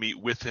arrange to meet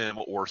with him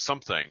or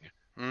something.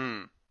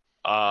 And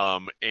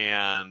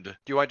do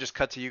you want to just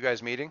cut to you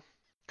guys meeting?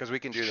 Because we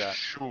can do that.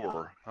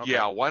 Sure. Okay.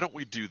 Yeah. Why don't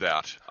we do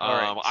that? All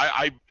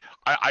right.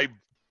 I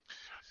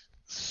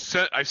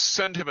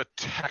send him a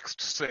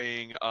text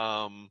saying,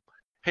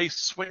 "Hey,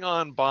 swing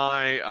on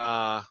by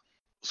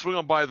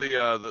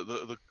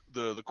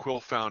the Quill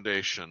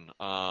Foundation.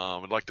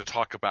 I'd like to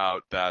talk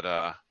about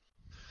that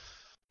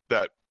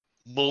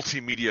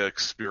multimedia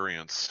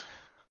experience."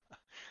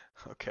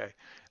 Okay.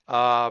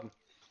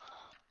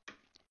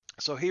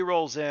 So he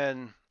rolls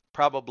in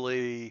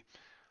probably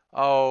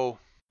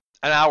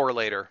an hour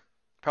later.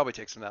 Probably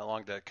takes him that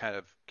long to kind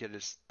of get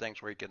his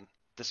things where he can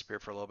disappear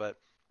for a little bit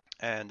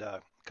and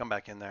come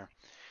back in there.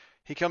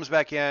 He comes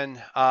back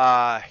in.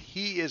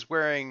 He is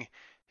wearing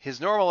his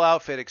normal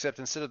outfit, except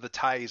instead of the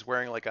tie, he's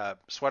wearing like a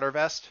sweater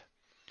vest.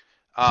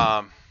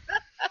 Styling.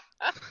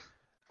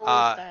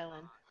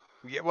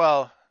 Yeah,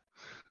 well,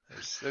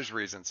 There's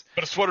reasons.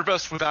 But a sweater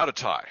vest without a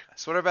tie. A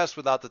sweater vest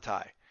without the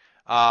tie.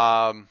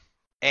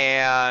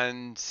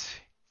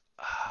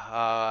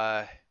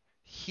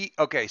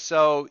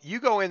 So you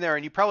go in there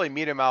and you probably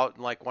meet him out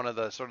in like one of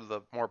the sort of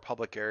the more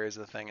public areas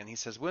of the thing, and he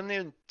says, "We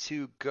need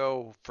to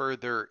go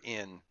further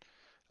in."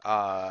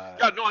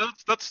 Yeah, no,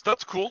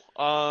 that's cool.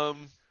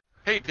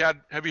 Hey,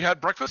 Dad, have you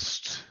had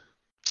breakfast?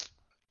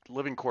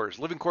 Living quarters.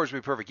 Living quarters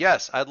would be perfect.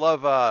 Yes, I'd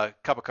love a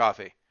cup of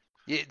coffee.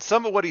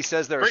 Some of what he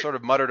says there is sort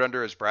of muttered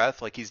under his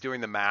breath, like he's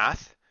doing the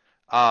math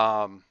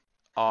on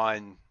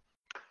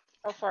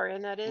how far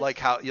in that is. Like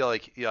how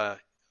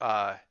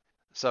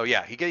so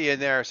yeah, he get you in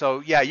there.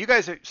 So yeah, you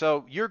guys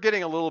you're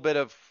getting a little bit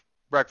of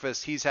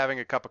breakfast. He's having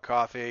a cup of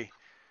coffee.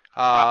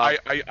 I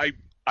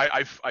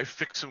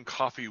fixed some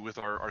coffee with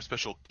our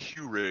special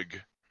Keurig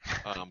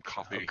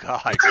coffee.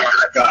 Oh,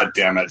 God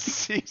damn it.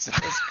 Jesus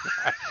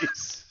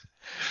Christ.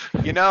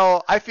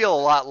 I feel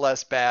a lot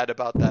less bad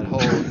about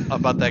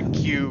that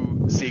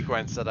Q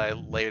sequence that I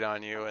laid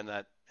on you in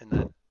that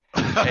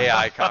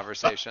AI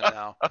conversation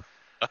now.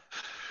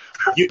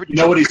 You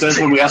know what he says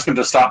when we ask him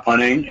to stop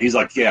punning? He's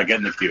like, "Yeah, get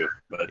in the queue."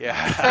 But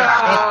yeah.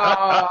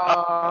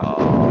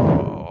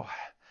 Oh.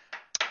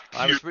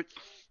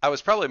 I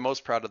was probably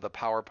most proud of the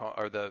power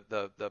or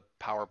the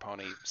power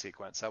pony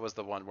sequence. That was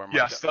the one where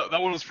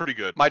that one was pretty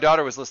good. My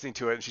daughter was listening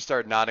to it and she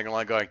started nodding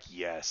along, going,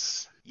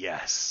 "Yes,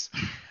 yes."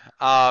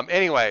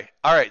 Anyway,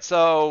 all right.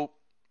 So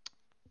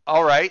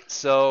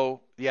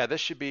yeah,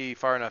 this should be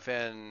far enough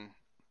in.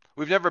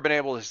 We've never been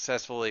able to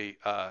successfully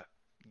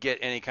get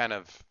any kind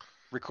of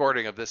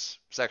recording of this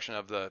section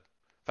of the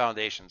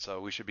Foundation, so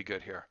we should be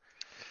good here.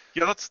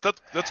 Yeah, that's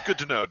good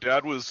to know.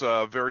 Dad was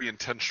very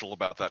intentional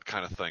about that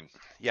kind of thing.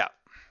 Yeah.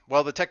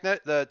 Well, the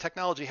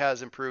technology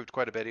has improved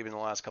quite a bit even in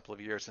the last couple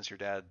of years since your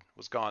dad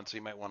was gone, so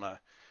you might want to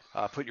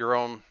put your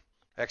own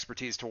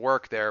expertise to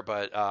work there,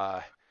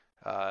 but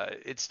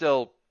it's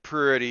still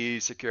pretty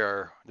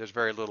secure. There's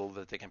very little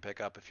that they can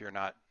pick up if you're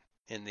not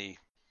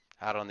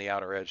out on the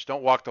outer edge.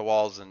 Don't walk the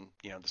walls and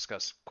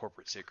discuss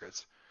corporate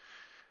secrets.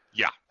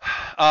 Yeah.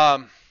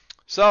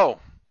 So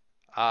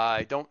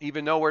I don't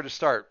even know where to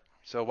start.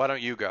 So why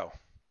don't you go?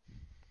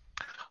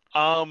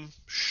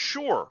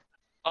 Sure.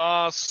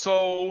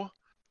 So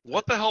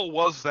what the hell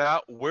was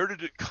that? Where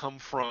did it come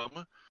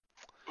from?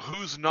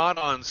 Who's not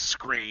on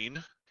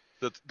screen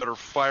that are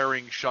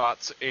firing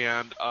shots?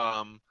 And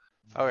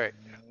okay.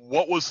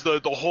 What was the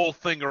whole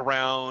thing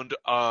around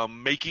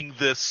making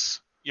this,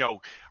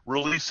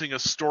 releasing a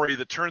story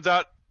that turns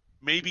out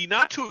maybe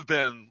not to have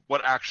been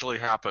what actually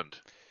happened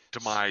to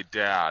my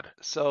dad?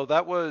 So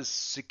that was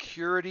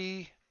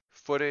security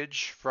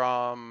footage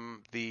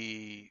from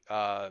the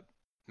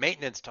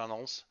maintenance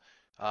tunnels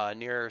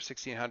near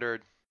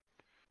 1600,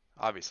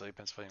 obviously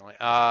Pennsylvania.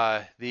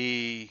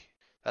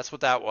 That's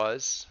what that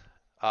was.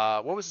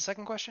 What was the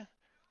second question?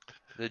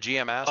 The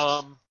GM asked.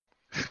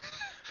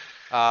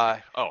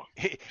 I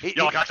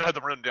actually had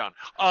them written down.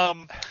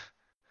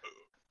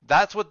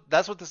 That's what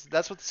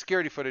the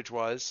security footage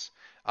was.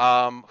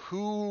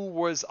 Who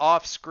was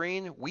off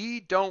screen?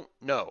 We don't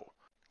know.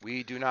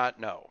 We do not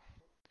know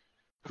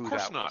who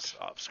that was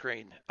off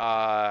screen.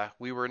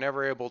 We were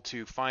never able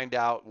to find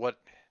out what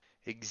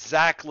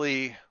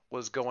exactly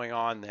was going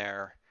on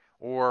there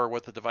or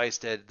what the device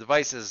did. The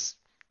device is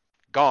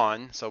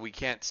gone, so we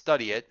can't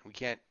study it. We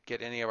can't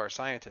get any of our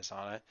scientists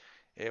on it.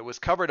 It was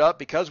covered up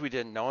because we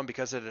didn't know and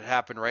because it had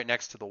happened right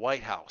next to the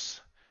White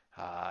House.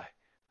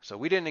 So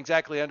we didn't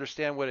exactly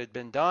understand what had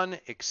been done,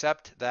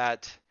 except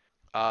that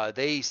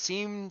they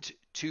seemed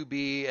to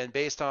be, and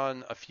based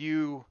on a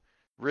few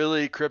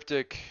really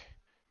cryptic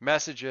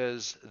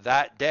messages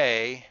that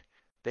day,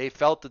 they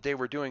felt that they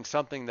were doing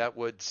something that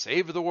would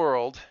save the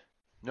world.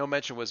 No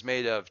mention was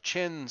made of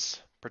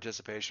Chin's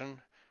participation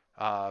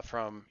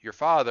from your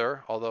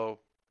father, although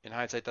in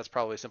hindsight that's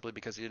probably simply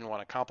because he didn't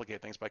want to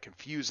complicate things by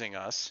confusing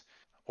us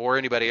or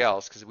anybody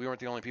else, because we weren't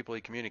the only people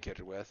he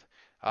communicated with.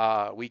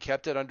 We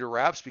kept it under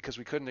wraps because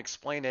we couldn't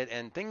explain it,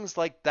 and things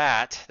like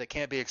that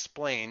can't be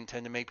explained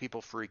tend to make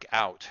people freak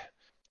out.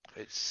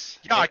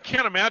 I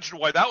can't imagine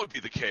why that would be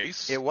the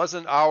case. It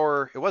wasn't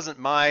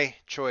my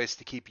choice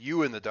to keep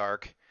you in the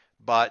dark,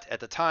 but at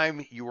the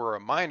time you were a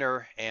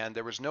minor, and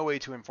there was no way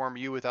to inform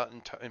you without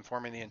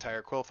informing the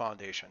entire Quill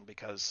Foundation,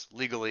 because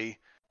legally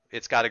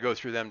it's got to go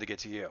through them to get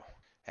to you.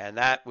 And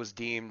that was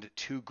deemed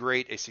too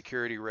great a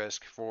security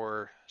risk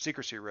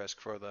secrecy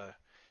risk for the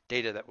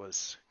data that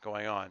was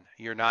going on.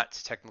 You're not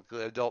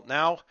technically adult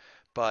now,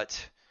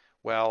 but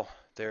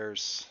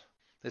it's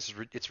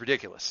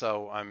ridiculous.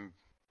 So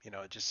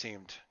it just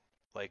seemed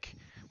like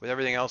with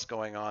everything else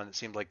going on, it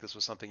seemed like this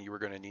was something you were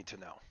going to need to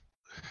know.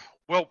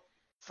 Well,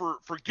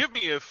 forgive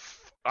me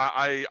if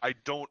I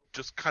don't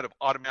just kind of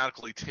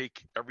automatically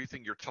take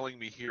everything you're telling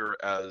me here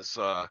as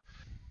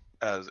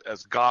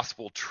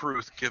gospel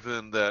truth,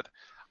 given that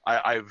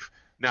I've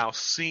now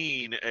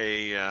seen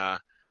an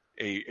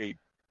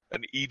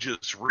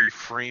Aegis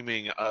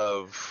reframing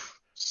of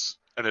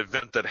an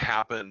event that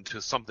happened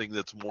to something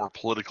that's more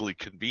politically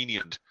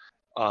convenient,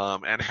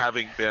 and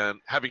having had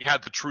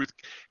the truth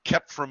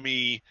kept from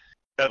me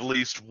at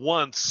least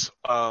once,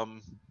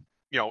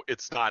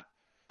 it's not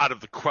out of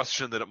the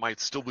question that it might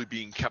still be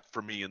being kept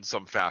from me in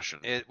some fashion.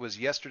 It was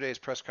yesterday's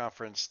press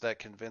conference that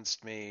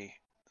convinced me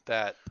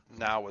that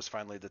now was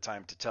finally the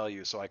time to tell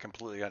you, so I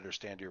completely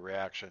understand your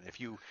reaction.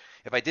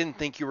 If I didn't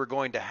think you were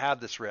going to have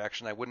this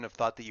reaction, I wouldn't have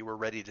thought that you were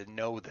ready to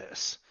know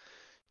this.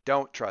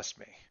 Don't trust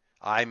me.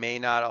 I may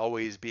not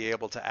always be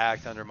able to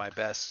act in my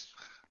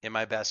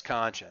best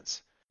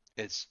conscience.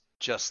 It's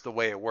just the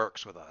way it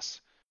works with us.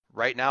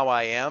 Right now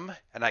I am,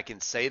 and I can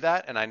say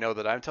that, and I know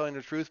that I'm telling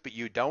the truth, but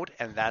you don't,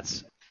 and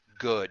that's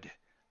good.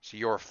 So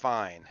you're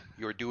fine.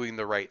 You're doing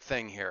the right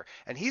thing here.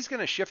 And he's going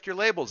to shift your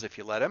labels if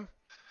you let him.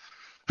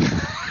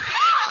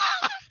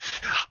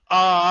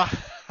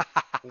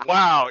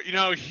 Wow.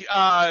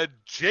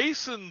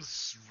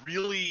 Jason's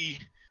really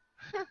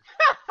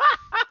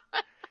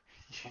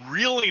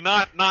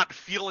not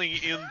feeling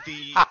in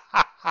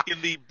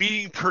the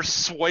being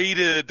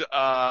persuaded.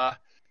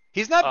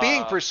 He's not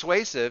being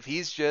persuasive.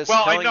 He's just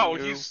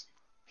telling you.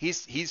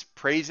 He's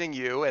praising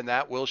you, and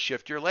that will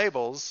shift your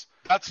labels.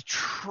 That's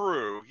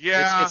true.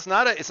 Yeah. He's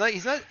not.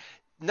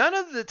 None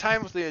of the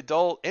time with the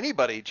adult,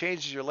 anybody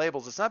changes your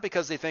labels. It's not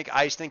because they think,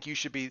 I think you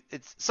should be.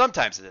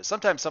 Sometimes it is.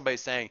 Sometimes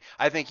somebody's saying,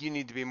 I think you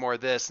need to be more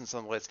this, and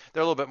some list.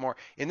 They're a little bit more.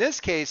 In this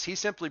case,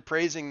 he's simply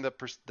praising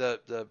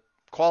the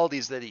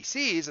qualities that he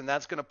sees, and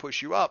that's going to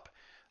push you up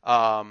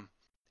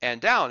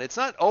and down. It's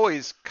not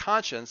always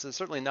conscious. It's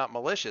certainly not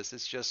malicious.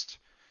 It's just,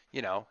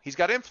 he's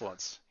got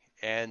influence.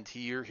 And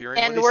you're hearing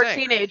what he's saying. And we're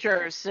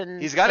teenagers,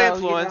 and he's got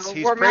influence.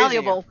 He's we're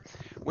malleable.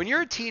 You. When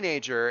you're a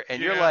teenager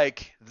and you're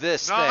like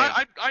this thing.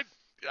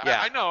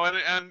 I know,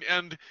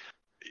 and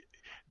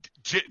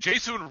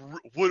Jason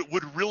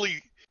would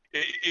really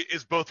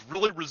is both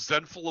really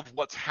resentful of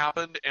what's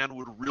happened and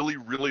would really,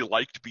 really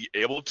like to be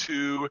able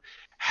to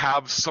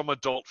have some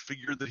adult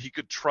figure that he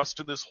could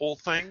trust in this whole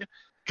thing.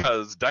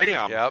 Because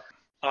damn. Yep.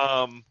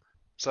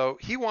 So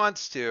he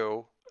wants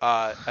to.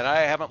 And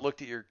I haven't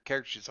looked at your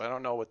character sheet, so I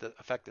don't know what the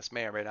effect this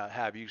may or may not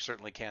have. You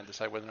certainly can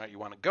decide whether or not you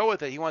want to go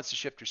with it. He wants to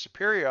shift your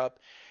superior up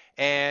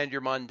and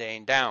your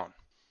mundane down,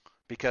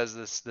 because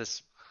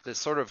this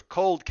sort of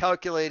cold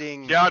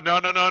calculating. Yeah, no.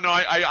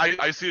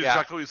 I see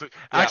exactly what you're saying.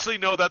 Yeah. Actually,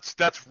 no,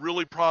 that's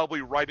really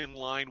probably right in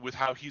line with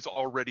how he's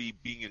already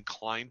being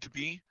inclined to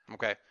be.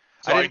 Okay.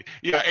 So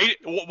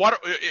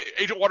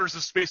Agent Waters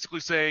is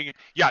basically saying,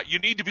 you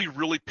need to be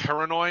really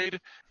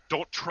paranoid.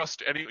 Don't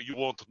trust you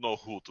won't know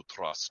who to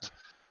trust.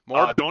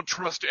 Don't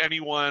trust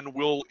anyone.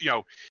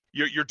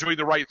 You're doing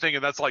the right thing,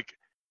 and that's like,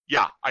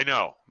 I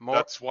know.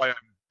 That's why I'm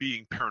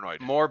being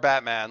paranoid. More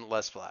Batman,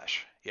 less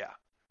Flash. Yeah,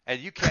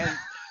 and you can.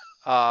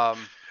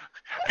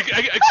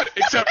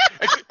 Except,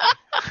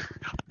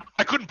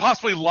 I couldn't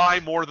possibly lie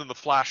more than the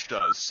Flash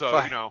does.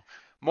 So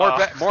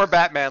more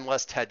Batman,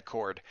 less Ted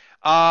Cord.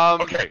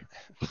 Okay.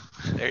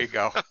 There you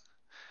go. All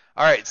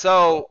right.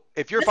 So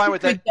if you're fine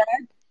with that.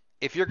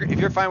 If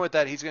you're fine with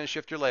that, he's going to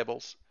shift your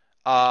labels.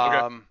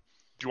 Okay.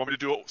 Do you want me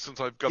to do it since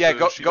I've got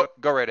the sheet up?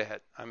 Go right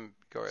ahead.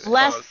 Go right ahead.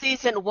 Less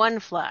season 1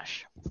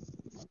 Flash.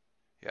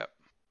 Yep.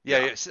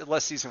 Yeah.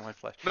 Less season 1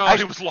 Flash. No,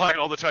 he was lying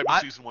all the time in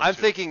season 1. I'm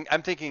thinking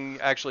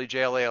actually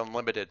JLA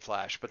Unlimited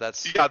Flash, but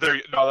that's. Yeah.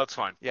 That's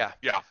fine. Yeah.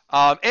 Yeah.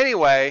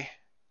 Anyway,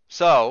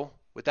 so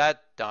with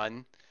that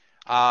done,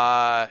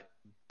 what's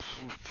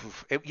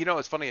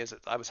funny is that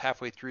I was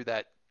halfway through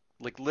that,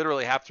 like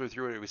literally halfway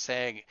through what he was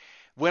saying.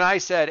 When I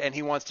said, and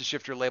he wants to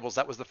shift your labels,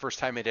 that was the first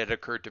time it had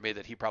occurred to me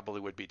that he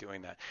probably would be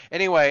doing that.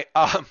 Anyway,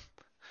 it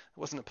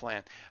wasn't a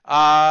plan.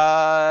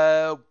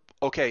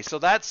 Okay, so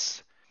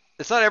it's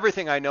not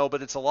everything I know,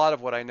 but it's a lot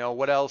of what I know.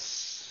 What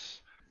else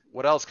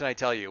can I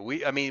tell you? We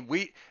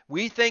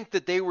think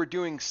that they were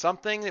doing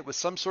something that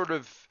was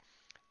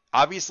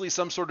obviously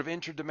some sort of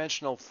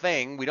interdimensional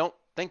thing. We don't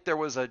think there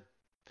was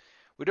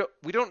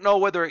we don't know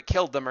whether it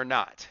killed them or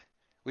not.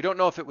 We don't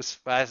know if it was,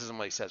 this isn't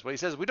what he says. What he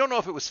says, we don't know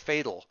if it was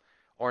fatal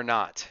or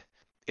not.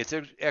 It's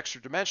extra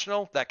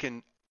dimensional. That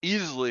can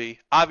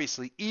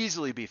obviously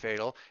easily be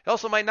fatal. It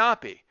also might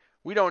not be.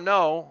 We don't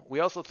know. We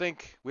also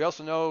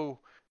know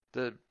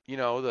the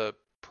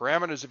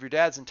parameters of your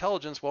dad's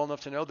intelligence well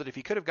enough to know that if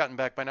he could have gotten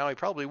back by now, he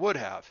probably would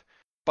have.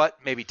 But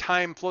maybe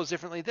time flows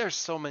differently. There's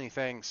so many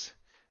things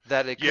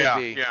that it could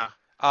be.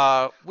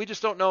 Yeah. We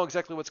just don't know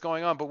exactly what's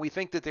going on, but we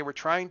think that they were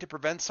trying to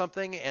prevent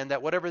something, and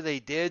that whatever they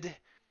did,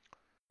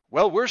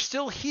 well, we're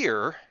still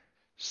here,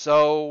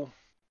 so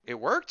it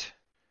worked.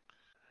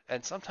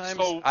 And sometimes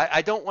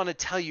I don't want to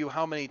tell you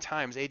how many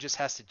times Aegis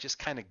has to just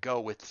kind of go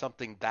with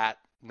something that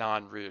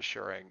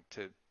non-reassuring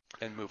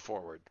and move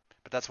forward.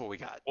 But that's what we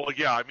got. Well,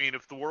 yeah, I mean,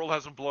 if the world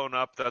hasn't blown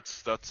up,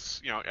 that's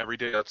every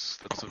day that's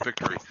a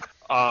victory.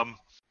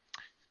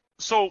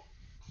 So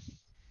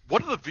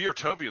what do the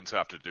Viertovians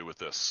have to do with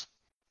this?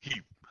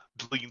 He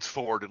leans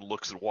forward and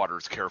looks at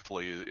Waters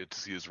carefully to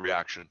see his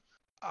reaction.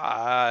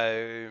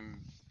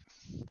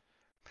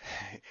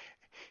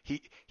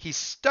 He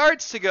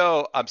starts to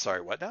go, I'm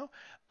sorry, what now?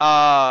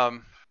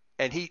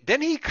 And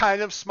he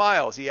kind of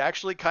smiles. He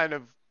actually kind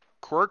of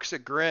quirks a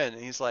grin,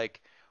 and he's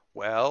like,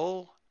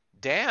 well,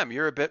 damn,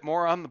 you're a bit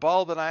more on the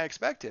ball than I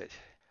expected.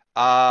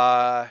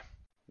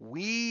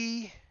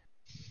 we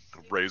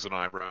raise an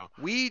eyebrow.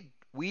 We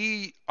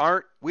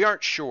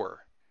aren't sure,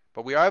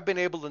 but we have been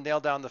able to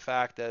nail down the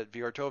fact that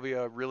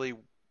Viortovia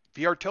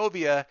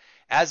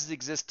as it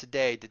exists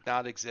today did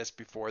not exist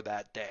before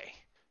that day.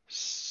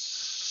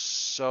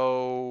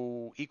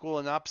 So equal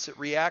and opposite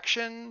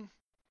reaction.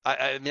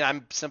 I mean,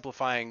 I'm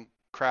simplifying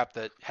crap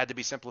that had to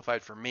be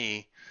simplified for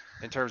me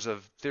in terms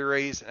of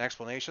theories and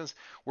explanations.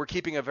 We're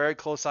keeping a very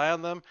close eye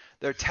on them.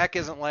 Their tech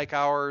isn't like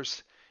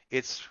ours.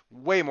 It's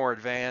way more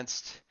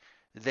advanced.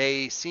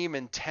 They seem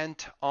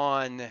intent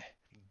on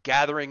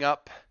gathering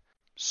up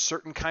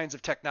certain kinds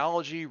of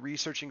technology,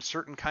 researching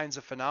certain kinds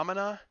of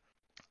phenomena.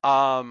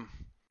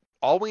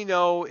 All we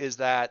know is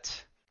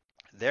that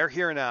they're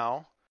here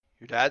now.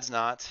 Your dad's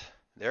not.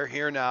 They're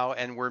here now,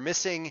 and we're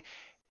missing.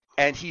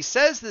 And he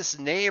says this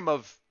name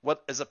of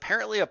what is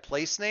apparently a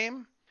place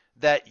name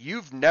that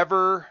you've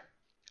never.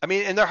 I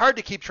mean, and they're hard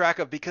to keep track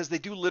of because they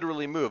do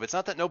literally move. It's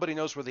not that nobody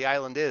knows where the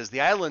island is.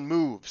 The island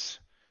moves.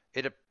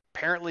 It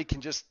apparently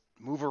can just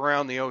move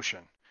around the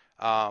ocean.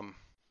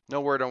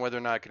 No word on whether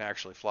or not it can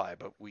actually fly,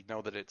 but we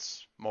know that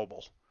it's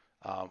mobile,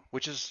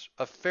 which is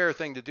a fair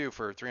thing to do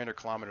for 300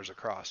 kilometers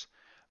across.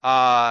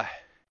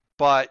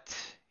 But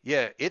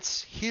yeah,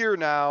 it's here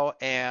now,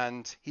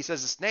 and he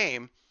says its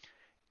name,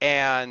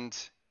 and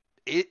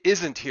it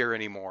isn't here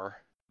anymore.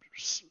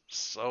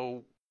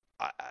 So,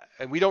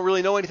 and we don't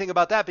really know anything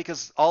about that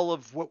because all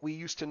of what we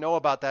used to know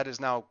about that is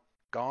now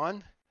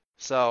gone.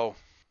 So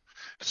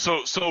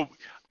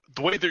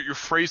the way that you're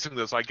phrasing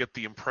this, I get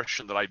the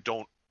impression that I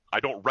don't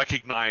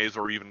recognize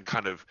or even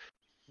kind of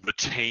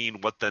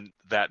retain what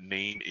that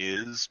name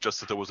is,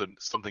 just that there was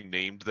something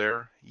named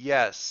there.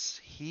 Yes,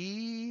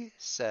 he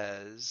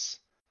says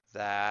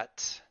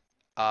that.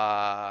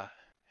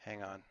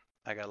 Hang on,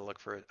 I gotta look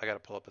for it. I gotta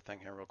pull up a thing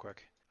here real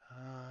quick.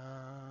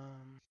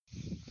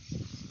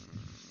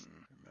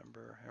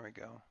 Remember, here we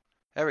go.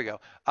 There we go.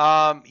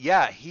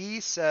 Yeah, he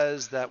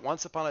says that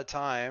once upon a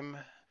time,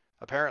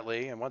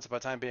 apparently, and once upon a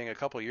time being a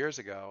couple years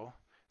ago,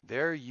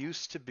 there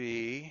used to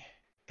be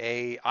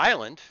a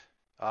island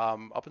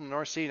up in the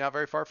North Sea, not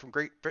very far from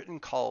Great Britain,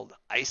 called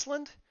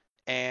Iceland.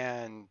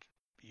 And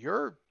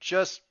you're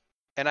just,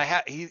 and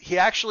he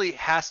actually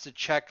has to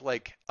check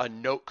like a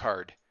note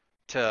card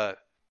to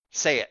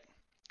say it.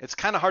 It's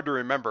kind of hard to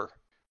remember,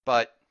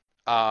 but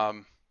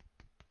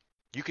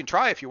you can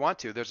try if you want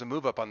to. There's a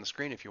move up on the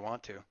screen if you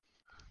want to.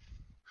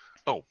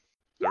 Oh,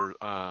 there.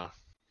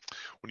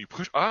 When you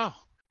push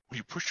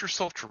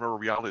yourself to remember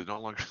reality, no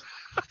longer.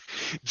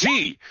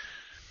 Gee,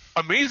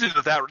 amazing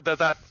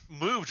that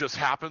move just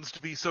happens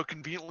to be so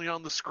conveniently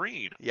on the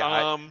screen.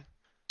 Yeah. When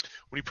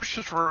you push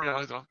yourself to remember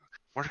reality,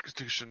 market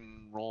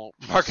condition roll.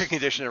 Market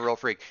condition and roll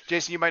freak.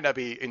 Jason, you might not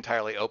be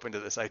entirely open to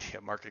this idea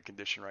of market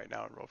condition right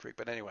now and roll freak,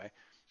 but anyway.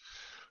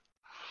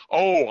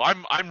 Oh,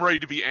 I'm ready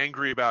to be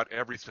angry about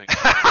everything.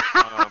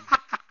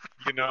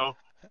 You know,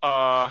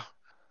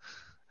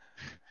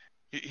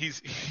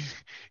 he's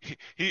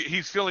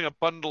feeling a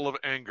bundle of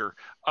anger.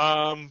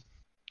 You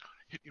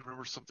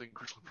remember something?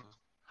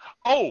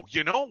 Oh,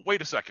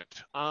 wait a second.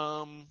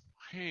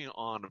 Hang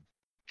on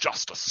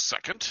just a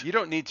second. You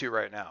don't need to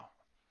right now.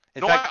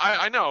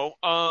 I know.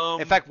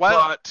 In fact,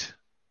 but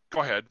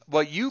go ahead.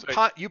 Well, you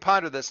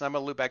ponder this, and I'm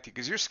going to loop back to you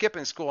because you're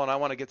skipping school, and I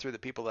want to get through the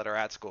people that are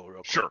at school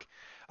real quick. Sure.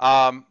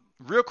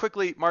 Real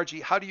quickly, Margie,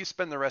 how do you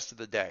spend the rest of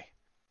the day?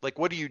 Like,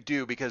 what do you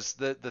do? Because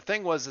the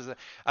thing was,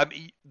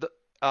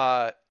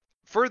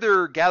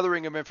 further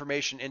gathering of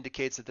information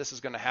indicates that this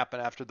is going to happen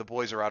after the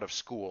boys are out of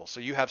school,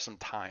 so you have some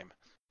time.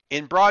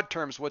 In broad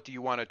terms, what do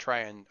you want to try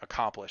and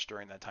accomplish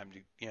during that time?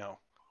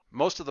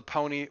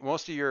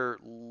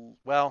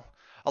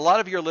 A lot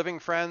of your living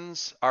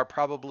friends are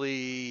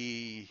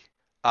probably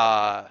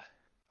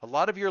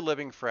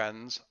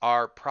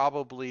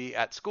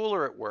at school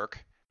or at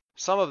work.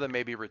 Some of them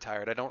may be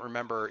retired. I don't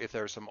remember if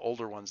there are some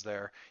older ones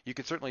there. You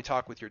could certainly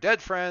talk with your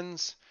dead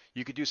friends.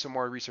 You could do some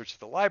more research at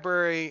the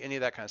library, any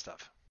of that kind of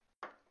stuff.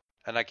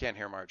 And I can't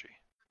hear Margie.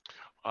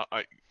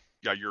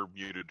 Yeah, you're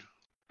muted.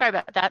 Sorry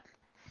about that.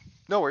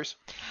 No worries.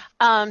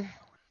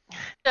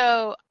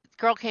 So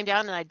girl came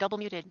down and I double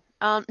muted.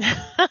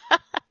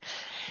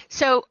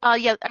 So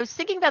I was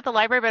thinking about the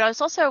library, but I was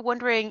also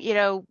wondering,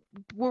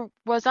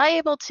 was I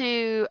able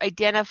to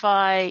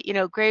identify,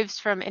 graves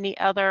from any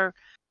other,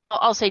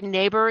 I'll say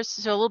neighbors,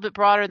 so a little bit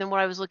broader than what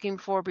I was looking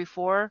for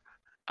before,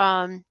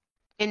 in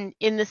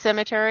the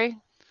cemetery?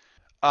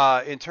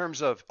 In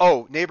terms of,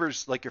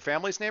 neighbors, like your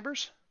family's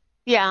neighbors?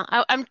 Yeah,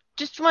 I'm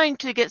just wanting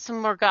to get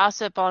some more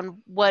gossip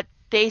on what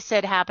they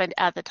said happened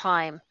at the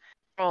time.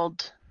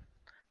 Old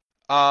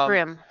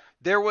Grimm.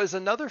 There was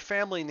another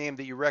family name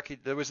that you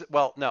recognized.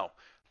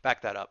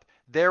 Back that up.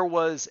 There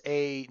was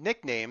a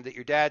nickname that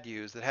your dad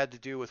used that had to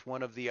do with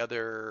one of the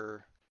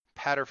other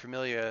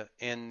paterfamilia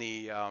in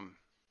the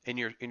in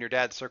your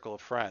dad's circle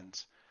of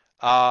friends.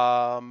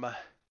 That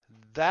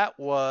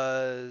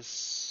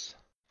was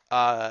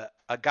a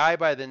guy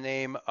by the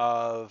name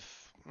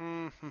of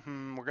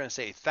we're going to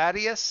say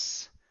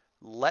Thaddeus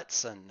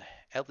Letson,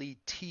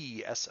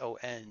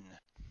 Letson.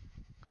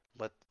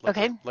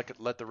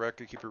 let the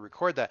record keeper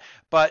record that.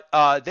 But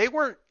they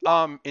weren't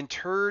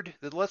interred.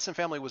 The Letson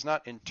family was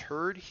not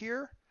interred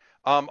here.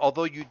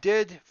 Although you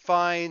did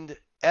find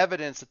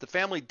evidence that the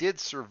family did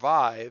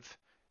survive.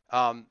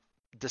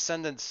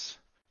 Descendants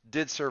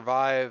did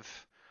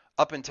survive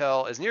up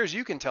until, as near as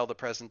you can tell, the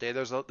present day.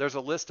 There's a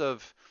list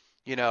of,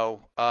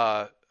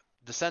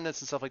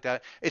 descendants and stuff like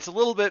that. It's a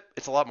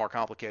lot more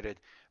complicated,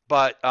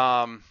 but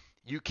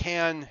you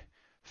can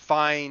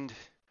find,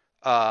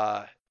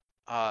 there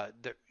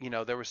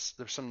was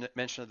some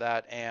mention of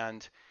that,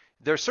 and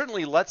there's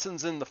certainly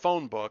Letsons in the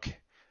phone book.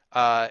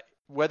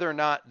 Whether or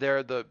not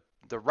they're the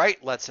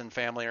right Letson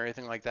family or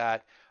anything like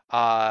that,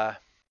 they're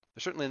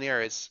certainly in the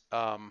areas,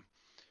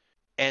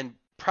 and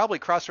probably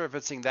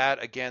cross-referencing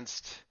that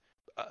against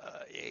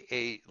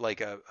a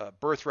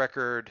birth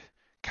record,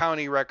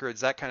 county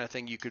records, that kind of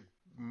thing. You could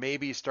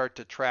maybe start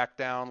to track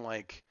down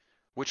like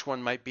which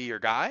one might be your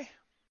guy.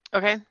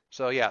 Okay.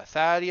 So yeah,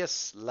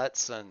 Thaddeus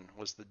Letson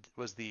was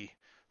the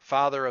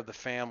father of the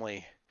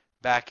family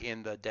back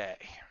in the day.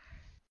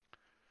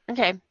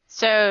 Okay.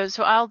 So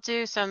I'll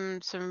do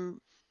some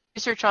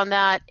research on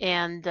that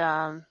and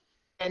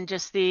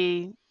just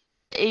the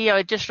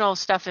additional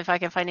stuff if I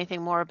can find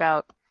anything more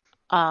about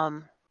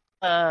okay.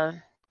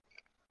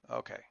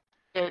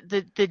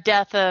 The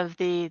death of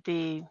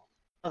the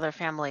other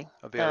family.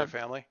 Of the other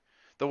family?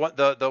 The one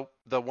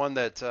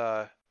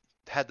that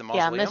had the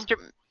mausoleum? Yeah, Mr.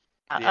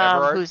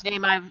 Everard? Whose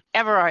name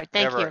Everard.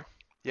 Thank you.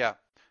 Yeah.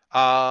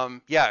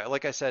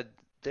 Like I said,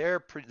 they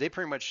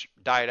pretty much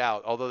died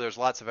out, although there's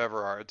lots of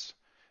Everards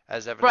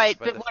as evidence. Right,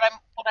 but what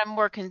I'm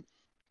more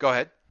Go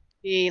ahead.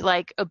 The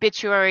like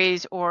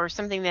obituaries or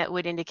something that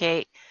would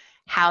indicate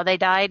how they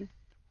died.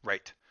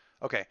 Right.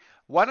 Okay.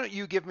 Why don't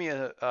you give me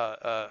you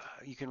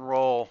can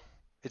roll,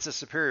 it's a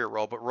superior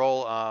roll, but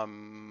roll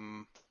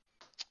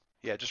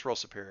just roll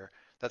superior.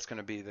 That's going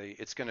to be the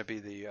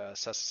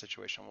assess the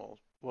situation.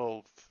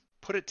 We'll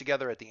put it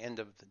together at the end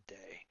of the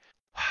day.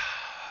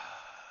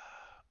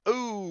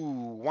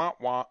 Ooh, wah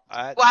wah.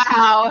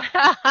 Wow.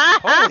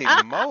 Holy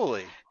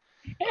moly.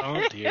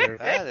 Oh dear.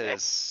 That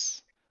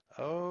is.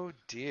 Oh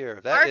dear.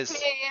 Mark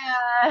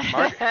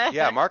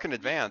in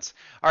advance.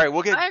 All right,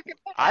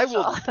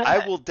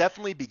 I will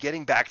definitely be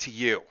getting back to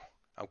you.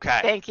 Okay.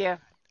 Thank you.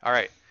 All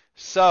right.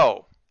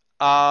 So,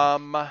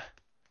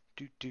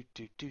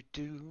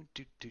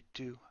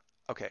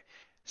 Okay.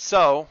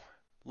 So,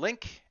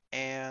 Link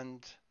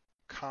and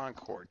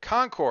Concord.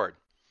 Concord,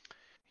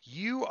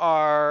 you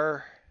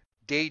are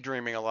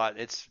daydreaming a lot.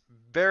 It's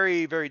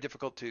very, very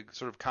difficult to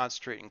sort of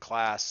concentrate in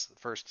class the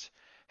first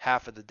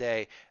half of the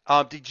day.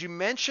 Did you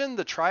mention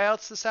the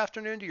tryouts this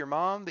afternoon to your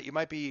mom, that you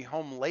might be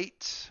home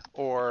late,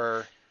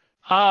 or?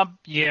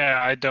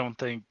 Yeah, I don't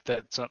think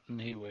that's something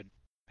he would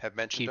have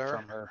mentioned keep to her?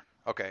 From her.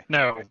 Okay.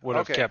 No, would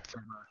have kept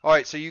from her. All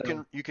right, so you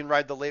can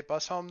ride the late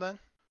bus home then?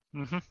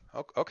 Mm-hmm.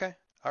 Okay.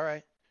 All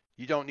right.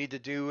 You don't need to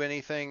do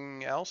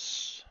anything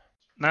else?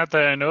 Not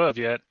that I know of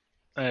yet.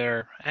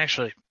 Or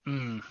actually,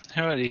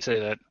 how would he say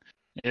that?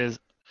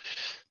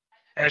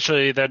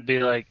 That'd be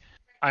like,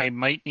 I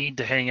might need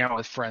to hang out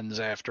with friends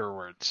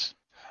afterwards.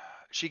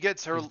 She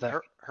gets her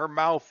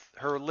mouth,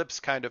 her lips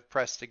kind of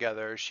pressed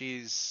together.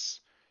 She's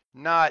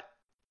not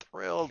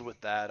thrilled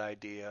with that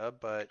idea,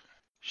 but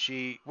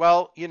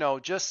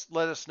just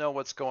let us know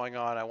what's going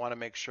on. I want to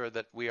make sure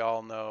that we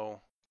all know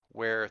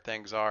where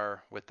things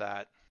are with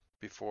that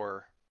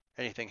before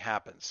anything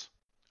happens.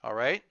 All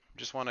right?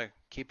 Just want to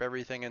keep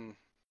everyone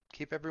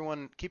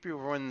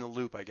in the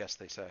loop, I guess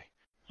they say.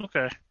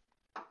 Okay.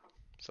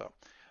 So,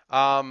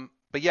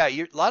 but yeah,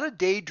 a lot of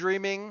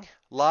daydreaming,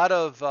 a lot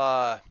of,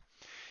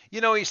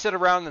 you sit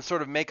around and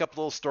sort of make up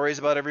little stories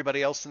about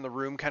everybody else in the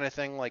room, kind of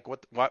thing, like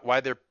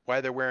why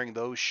they're wearing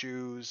those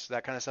shoes,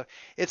 that kind of stuff.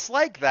 It's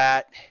like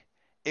that,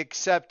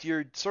 except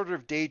you're sort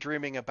of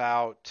daydreaming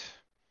about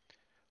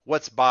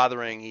what's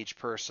bothering each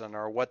person,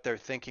 or what they're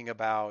thinking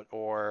about,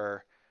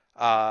 or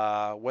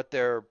what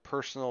their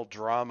personal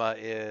drama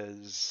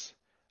is,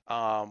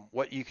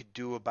 what you could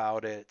do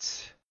about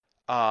it.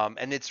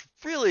 And it's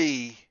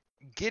really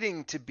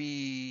getting to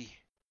be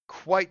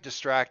quite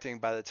distracting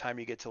by the time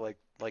you get to like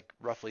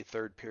roughly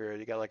third period.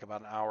 You got like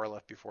about an hour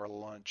left before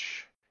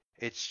lunch.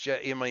 It's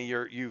just,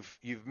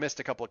 you've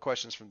missed a couple of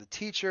questions from the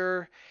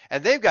teacher,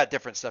 and they've got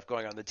different stuff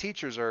going on. The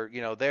teachers are,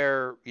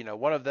 they're,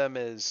 one of them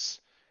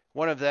is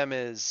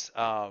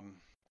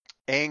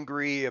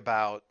angry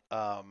about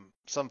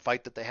some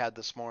fight that they had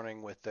this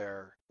morning with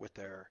their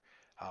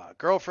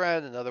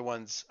girlfriend. Another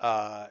one's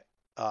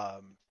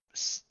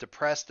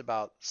depressed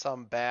about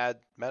some bad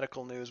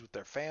medical news with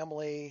their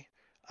family.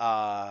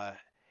 And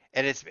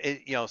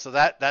so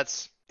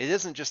that's, it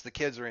isn't just the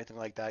kids or anything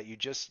like that.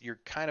 You're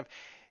kind of,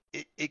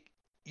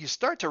 you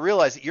start to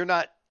realize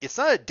that it's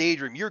not a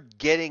daydream. You're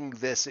getting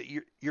this,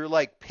 you're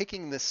like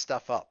picking this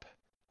stuff up,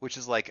 which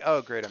is like,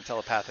 oh great, I'm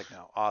telepathic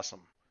now.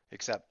 Awesome.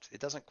 Except it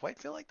doesn't quite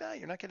feel like that.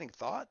 You're not getting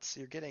thoughts.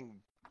 You're getting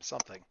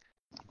something.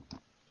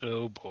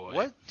 Oh boy.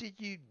 What did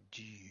you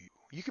do?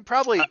 You could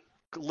probably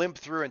limp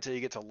through until you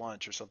get to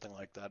lunch or something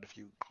like that. If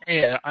you.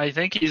 Yeah, I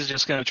think he's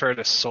just going to try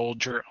to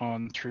soldier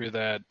on through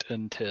that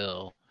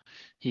until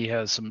he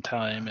has some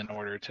time in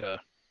order to.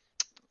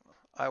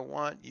 I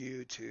want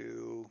you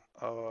to.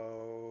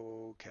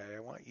 Okay, I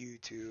want you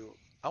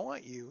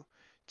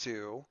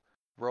to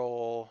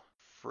roll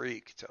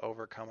freak to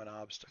overcome an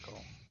obstacle.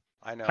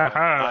 I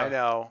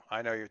know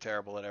you're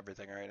terrible at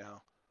everything right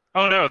now.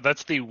 Oh no,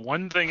 that's the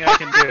one thing I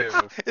can do.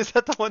 Is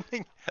that the one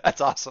thing?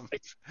 That's awesome.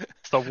 It's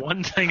the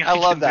one thing I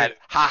love that. Do.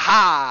 Ha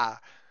ha!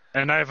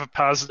 And I have a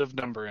positive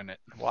number in it.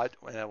 What?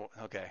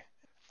 Okay.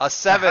 A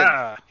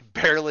 7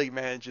 barely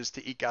manages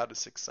to eke out a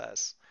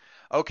success.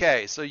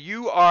 Okay, so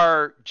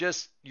you're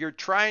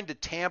trying to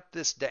tamp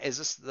this down.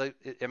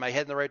 Am I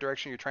heading the right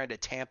direction? You're trying to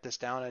tamp this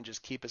down and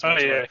just keep as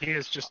much. Oh yeah, he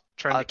is just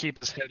trying to keep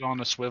his head on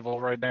a swivel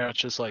right now. It's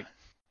just like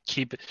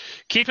keep it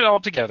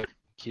all together.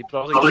 Keep it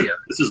all together.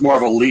 This is more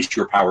of a leash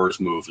your powers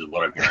move, is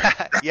what I'm hearing.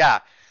 Yeah,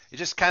 you're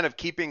just kind of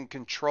keeping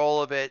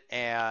control of it,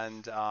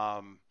 and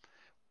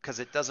because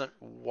it doesn't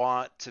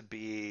want to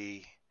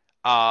be,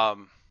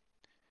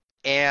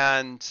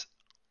 and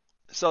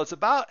so it's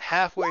about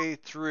halfway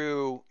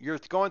through. You're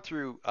going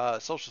through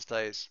social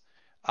studies,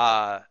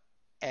 and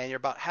you're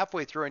about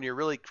halfway through, and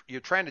you're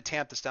trying to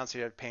tamp this down so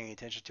you're not paying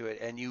attention to it,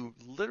 and you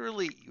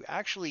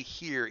actually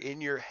hear in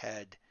your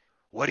head,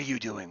 "What are you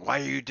doing?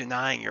 Why are you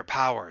denying your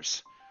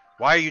powers?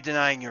 Why are you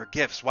denying your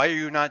gifts? Why are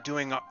you not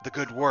doing the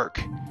good work?"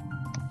 And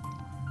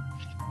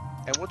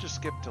we'll just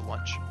skip to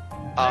lunch.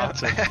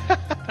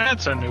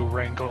 That's a new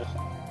wrinkle.